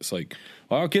effectiveness. Like,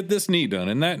 well, I'll get this knee done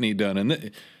and that knee done.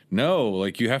 And no,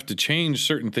 like you have to change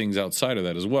certain things outside of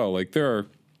that as well. Like there are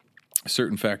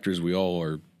certain factors we all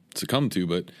are succumb to,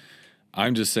 but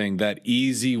I'm just saying that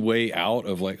easy way out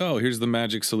of like, oh, here's the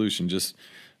magic solution. Just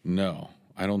no,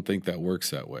 I don't think that works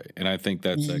that way. And I think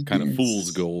that's that kind of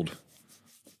fool's gold.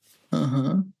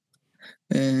 And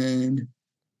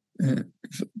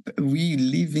we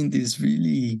live in this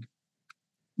really,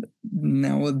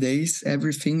 nowadays,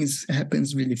 everything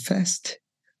happens really fast.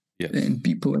 Yes. And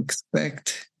people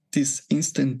expect these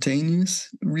instantaneous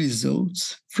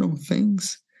results from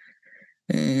things.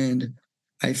 And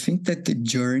I think that the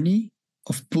journey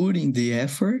of putting the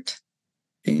effort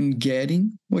in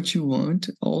getting what you want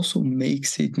also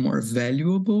makes it more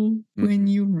valuable when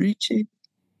you reach it.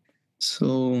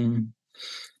 So,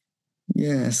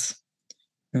 yes,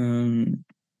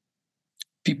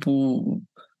 people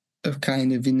have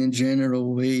kind of, in a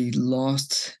general way,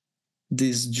 lost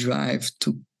this drive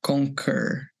to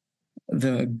conquer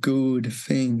the good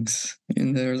things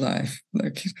in their life.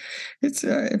 Like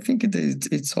I think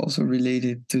it's also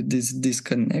related to this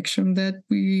disconnection that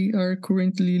we are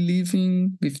currently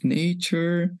living with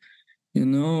nature. You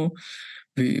know,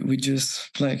 we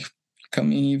just like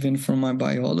coming even from my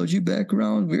biology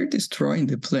background, we're destroying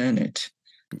the planet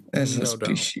as a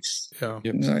species. Yeah.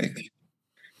 Like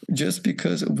just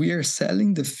because we are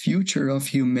selling the future of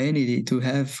humanity to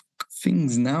have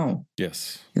things now.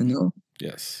 Yes. You know?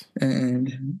 Yes.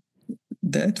 And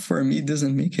that for me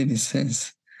doesn't make any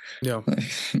sense. Yeah.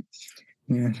 Like,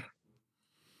 yeah.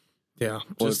 Yeah.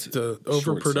 Just the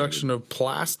overproduction of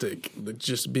plastic,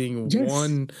 just being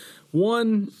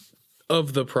one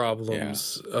of the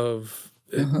problems of,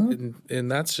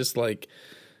 and that's just like,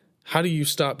 how do you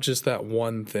stop just that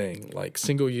one thing, like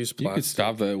single-use plastic? You could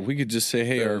stop that. We could just say,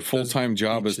 hey, our full-time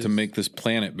job is to make this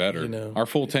planet better. You know, our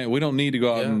full-time, we don't need to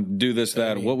go out and do this,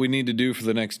 that. What we need to do for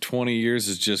the next 20 years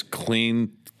is just clean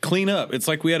up. It's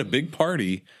like we had a big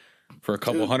party for a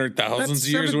couple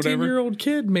 100,000 years, whatever. That 17-year-old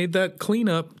kid made that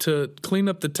cleanup to clean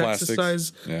up the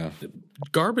Texas-sized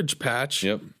garbage patch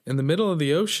in the middle of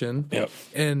the ocean. Yep.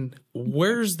 And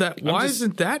where's that? Why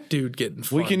isn't that dude getting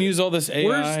funded? We can use all this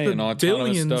AI and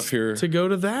autonomous stuff here to go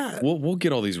to that. We'll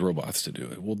get all these robots to do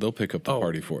it. They'll pick up the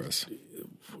party for us.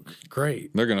 Great.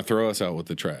 They're going to throw us out with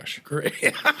the trash. Great.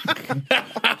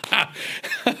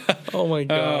 Oh my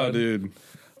God. Oh, dude.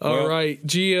 All right,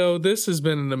 Gio, this has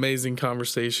been an amazing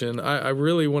conversation. I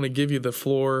really want to give you the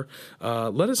floor.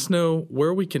 Let us know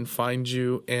where we can find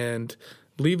you and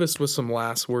leave us with some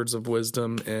last words of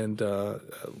wisdom and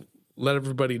let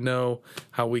everybody know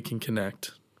how we can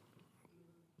connect.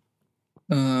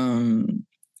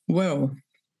 Well,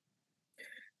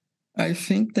 I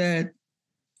think that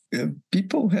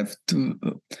people have to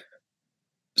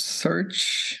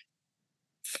search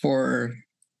for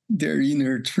their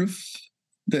inner truth,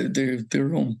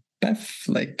 their own path.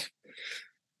 Like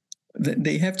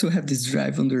they have to have this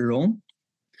drive on their own.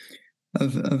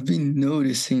 I've been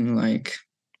noticing, like,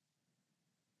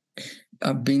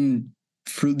 I've been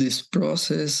through this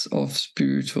process of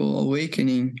spiritual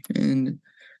awakening, and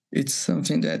it's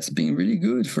something that's been really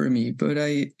good for me. But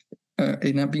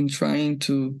I've been trying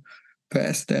to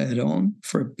pass that on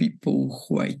for people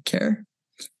who I care.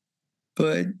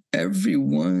 But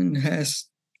everyone has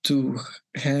to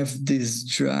have this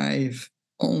drive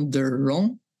on their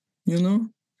own, you know?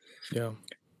 Yeah.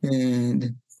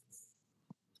 And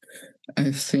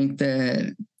I think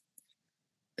that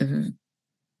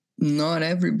not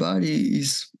everybody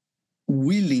is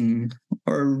willing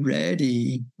or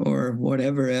ready or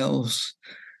whatever else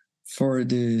for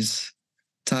this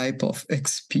type of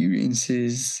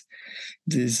experiences,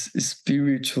 this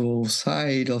spiritual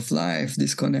side of life,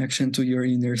 this connection to your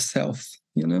inner self,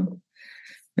 you know?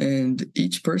 And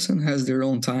each person has their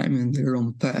own time and their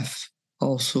own path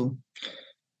also.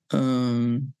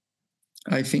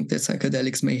 I think that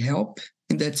psychedelics may help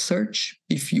in that search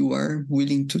if you are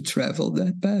willing to travel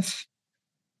that path.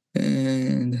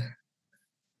 And,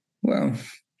 well,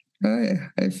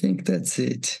 I think that's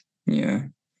it. Yeah.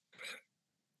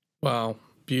 Wow.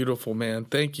 Beautiful, man.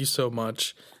 Thank you so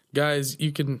much. Guys,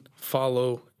 you can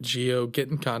follow Gio, get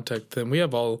in contact with him. We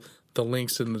have all the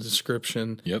links in the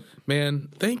description. Yep. Man,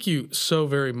 thank you so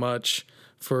very much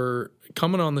for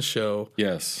coming on the show.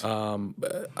 Yes.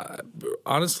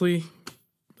 Honestly,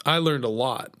 I learned a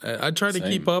lot. I try to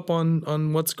keep up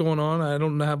on what's going on. I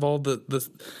don't have all the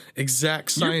exact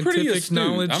scientific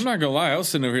knowledge. I'm not gonna lie. I was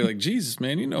sitting over here like, Jesus,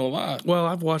 man, you know a lot. Well,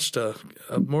 I've watched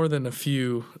more than a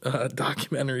few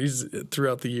documentaries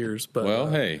throughout the years.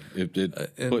 But hey,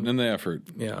 putting in the effort.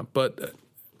 Yeah, but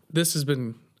this has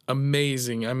been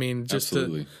amazing. I mean, just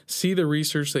to see the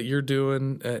research that you're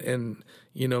doing, and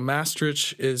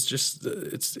Maastricht is just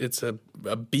it's a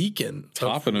beacon. It's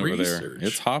hopping over there.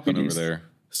 It's hopping over there.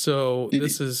 So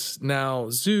this is now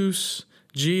Zeus,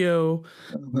 Gio,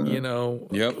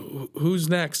 Yep. Who's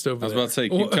next over there? I was about to say,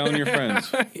 keep telling your friends.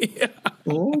 Yeah.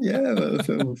 Oh, yeah.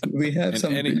 We have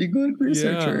some really good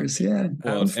researchers. Yeah.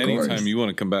 Well, anytime you want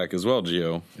to come back as well,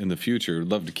 Gio, in the future, I'd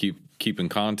love to keep in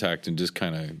contact and just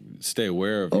kind of stay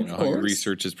aware of how your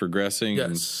research is progressing.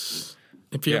 Yes.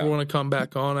 If you ever want to come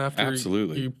back on after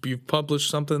you've published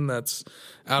something that's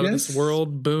out of this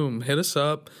world, boom, hit us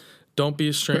up. Don't be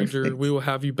a stranger. Perfect. We will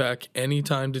have you back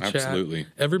anytime to chat. Absolutely.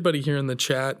 Everybody here in the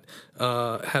chat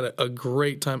had a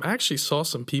great time. I actually saw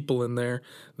some people in there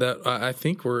that I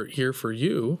think were here for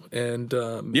you, and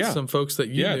some folks that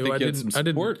you knew. I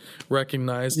didn't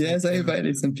recognize. Yes, I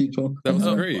invited some people. That was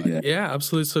great. Yeah,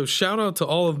 absolutely. So shout out to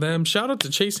all of them. Shout out to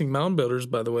Chasing Mound Builders,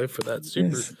 by the way, for that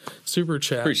super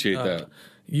chat. Appreciate that.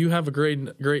 You have a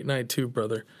great night too,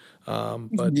 brother.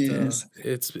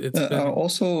 It's been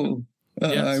also.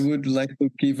 I would like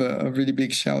to give a really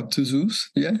big shout to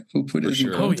Zeus, who put it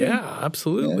in content. Oh, yeah,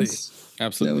 absolutely. Yes.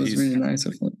 Absolutely. That was really nice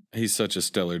of him. He's such a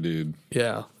stellar dude.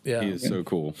 Yeah. He is so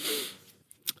cool.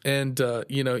 And,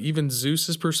 even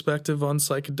Zeus's perspective on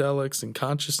psychedelics and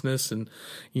consciousness. And,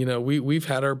 we've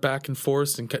had our back and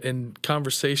forth and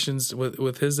conversations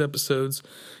with his episodes.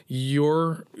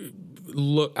 Your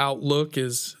outlook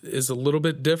is a little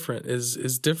bit different,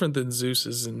 is different than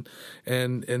Zeus's.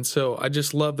 And so I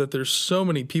just love that there's so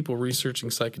many people researching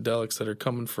psychedelics that are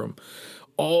coming from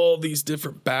all these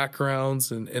different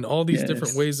backgrounds and all these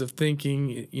different ways of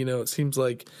thinking. It seems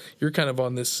like you're kind of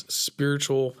on this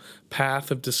spiritual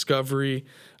path of discovery,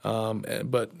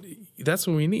 but that's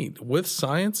what we need. With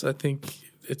science, I think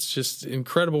it's just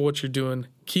incredible what you're doing.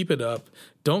 Keep it up.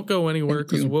 Don't go anywhere,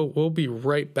 because we'll be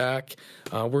right back.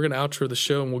 We're going to outro the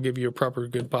show, and we'll give you a proper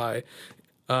goodbye.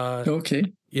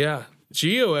 Okay. Yeah.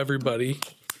 Gio, everybody.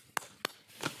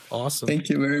 Awesome. Thank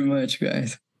you very much,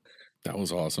 guys. That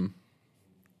was awesome.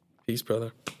 Peace,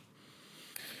 brother.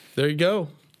 There you go.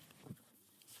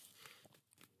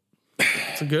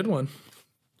 It's a good one.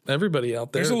 Everybody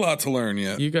out there. There's a lot to learn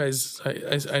yet. You guys,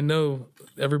 I know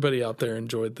everybody out there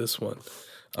enjoyed this one.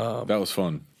 That was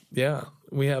fun. Yeah.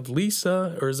 We have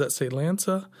Lisa, or does that say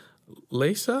Lanza?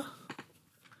 Lisa?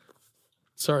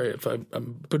 Sorry if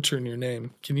I'm butchering your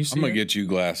name. Can you see I'm going to get you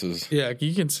glasses. Yeah,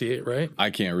 you can see it, right? I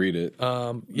can't read it.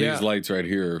 These lights right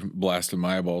here are blasting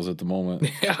my eyeballs at the moment.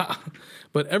 Yeah.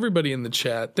 But everybody in the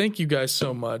chat, thank you guys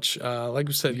so much. Like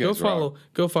we said, go follow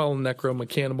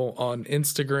Necromechanimal on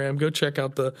Instagram. Go check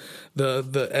out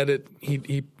the edit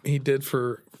he did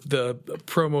for the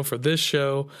promo for this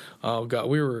show. Oh God,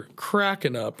 we were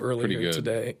cracking up earlier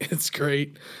today. It's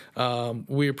great.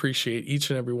 We appreciate each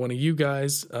and every one of you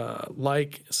guys.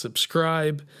 Like,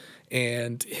 subscribe,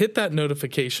 and hit that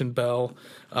notification bell.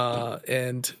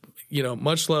 And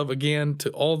much love again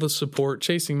to all the support.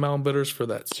 Chasing Mound Builders for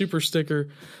that super sticker,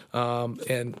 and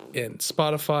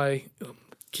Spotify.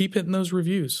 Keep hitting those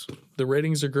reviews. The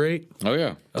ratings are great. Oh,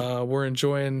 yeah. We're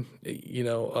enjoying,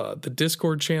 the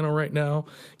Discord channel right now,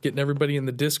 getting everybody in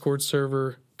the Discord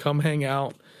server. Come hang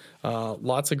out.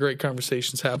 Lots of great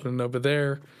conversations happening over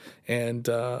there. And,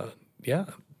 got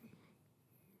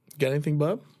anything,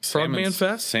 bub? Frogman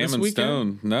Fest Sam this and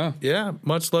weekend? Stone. No. Yeah,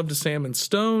 much love to Sam and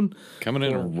Stone. Coming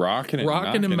in and rocking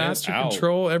and master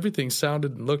control. Everything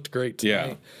sounded and looked great tonight.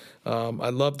 Yeah. I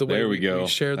love the way we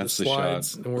shared the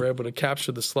slides, and we're able to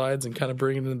capture the slides and kind of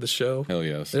bring it into the show. Hell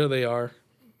yes. There they are.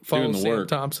 Follow Sam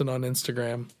Thompson on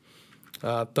Instagram.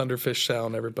 Thunderfish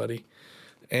Sound, everybody.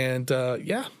 And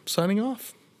signing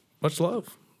off. Much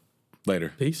love.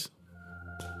 Later. Peace.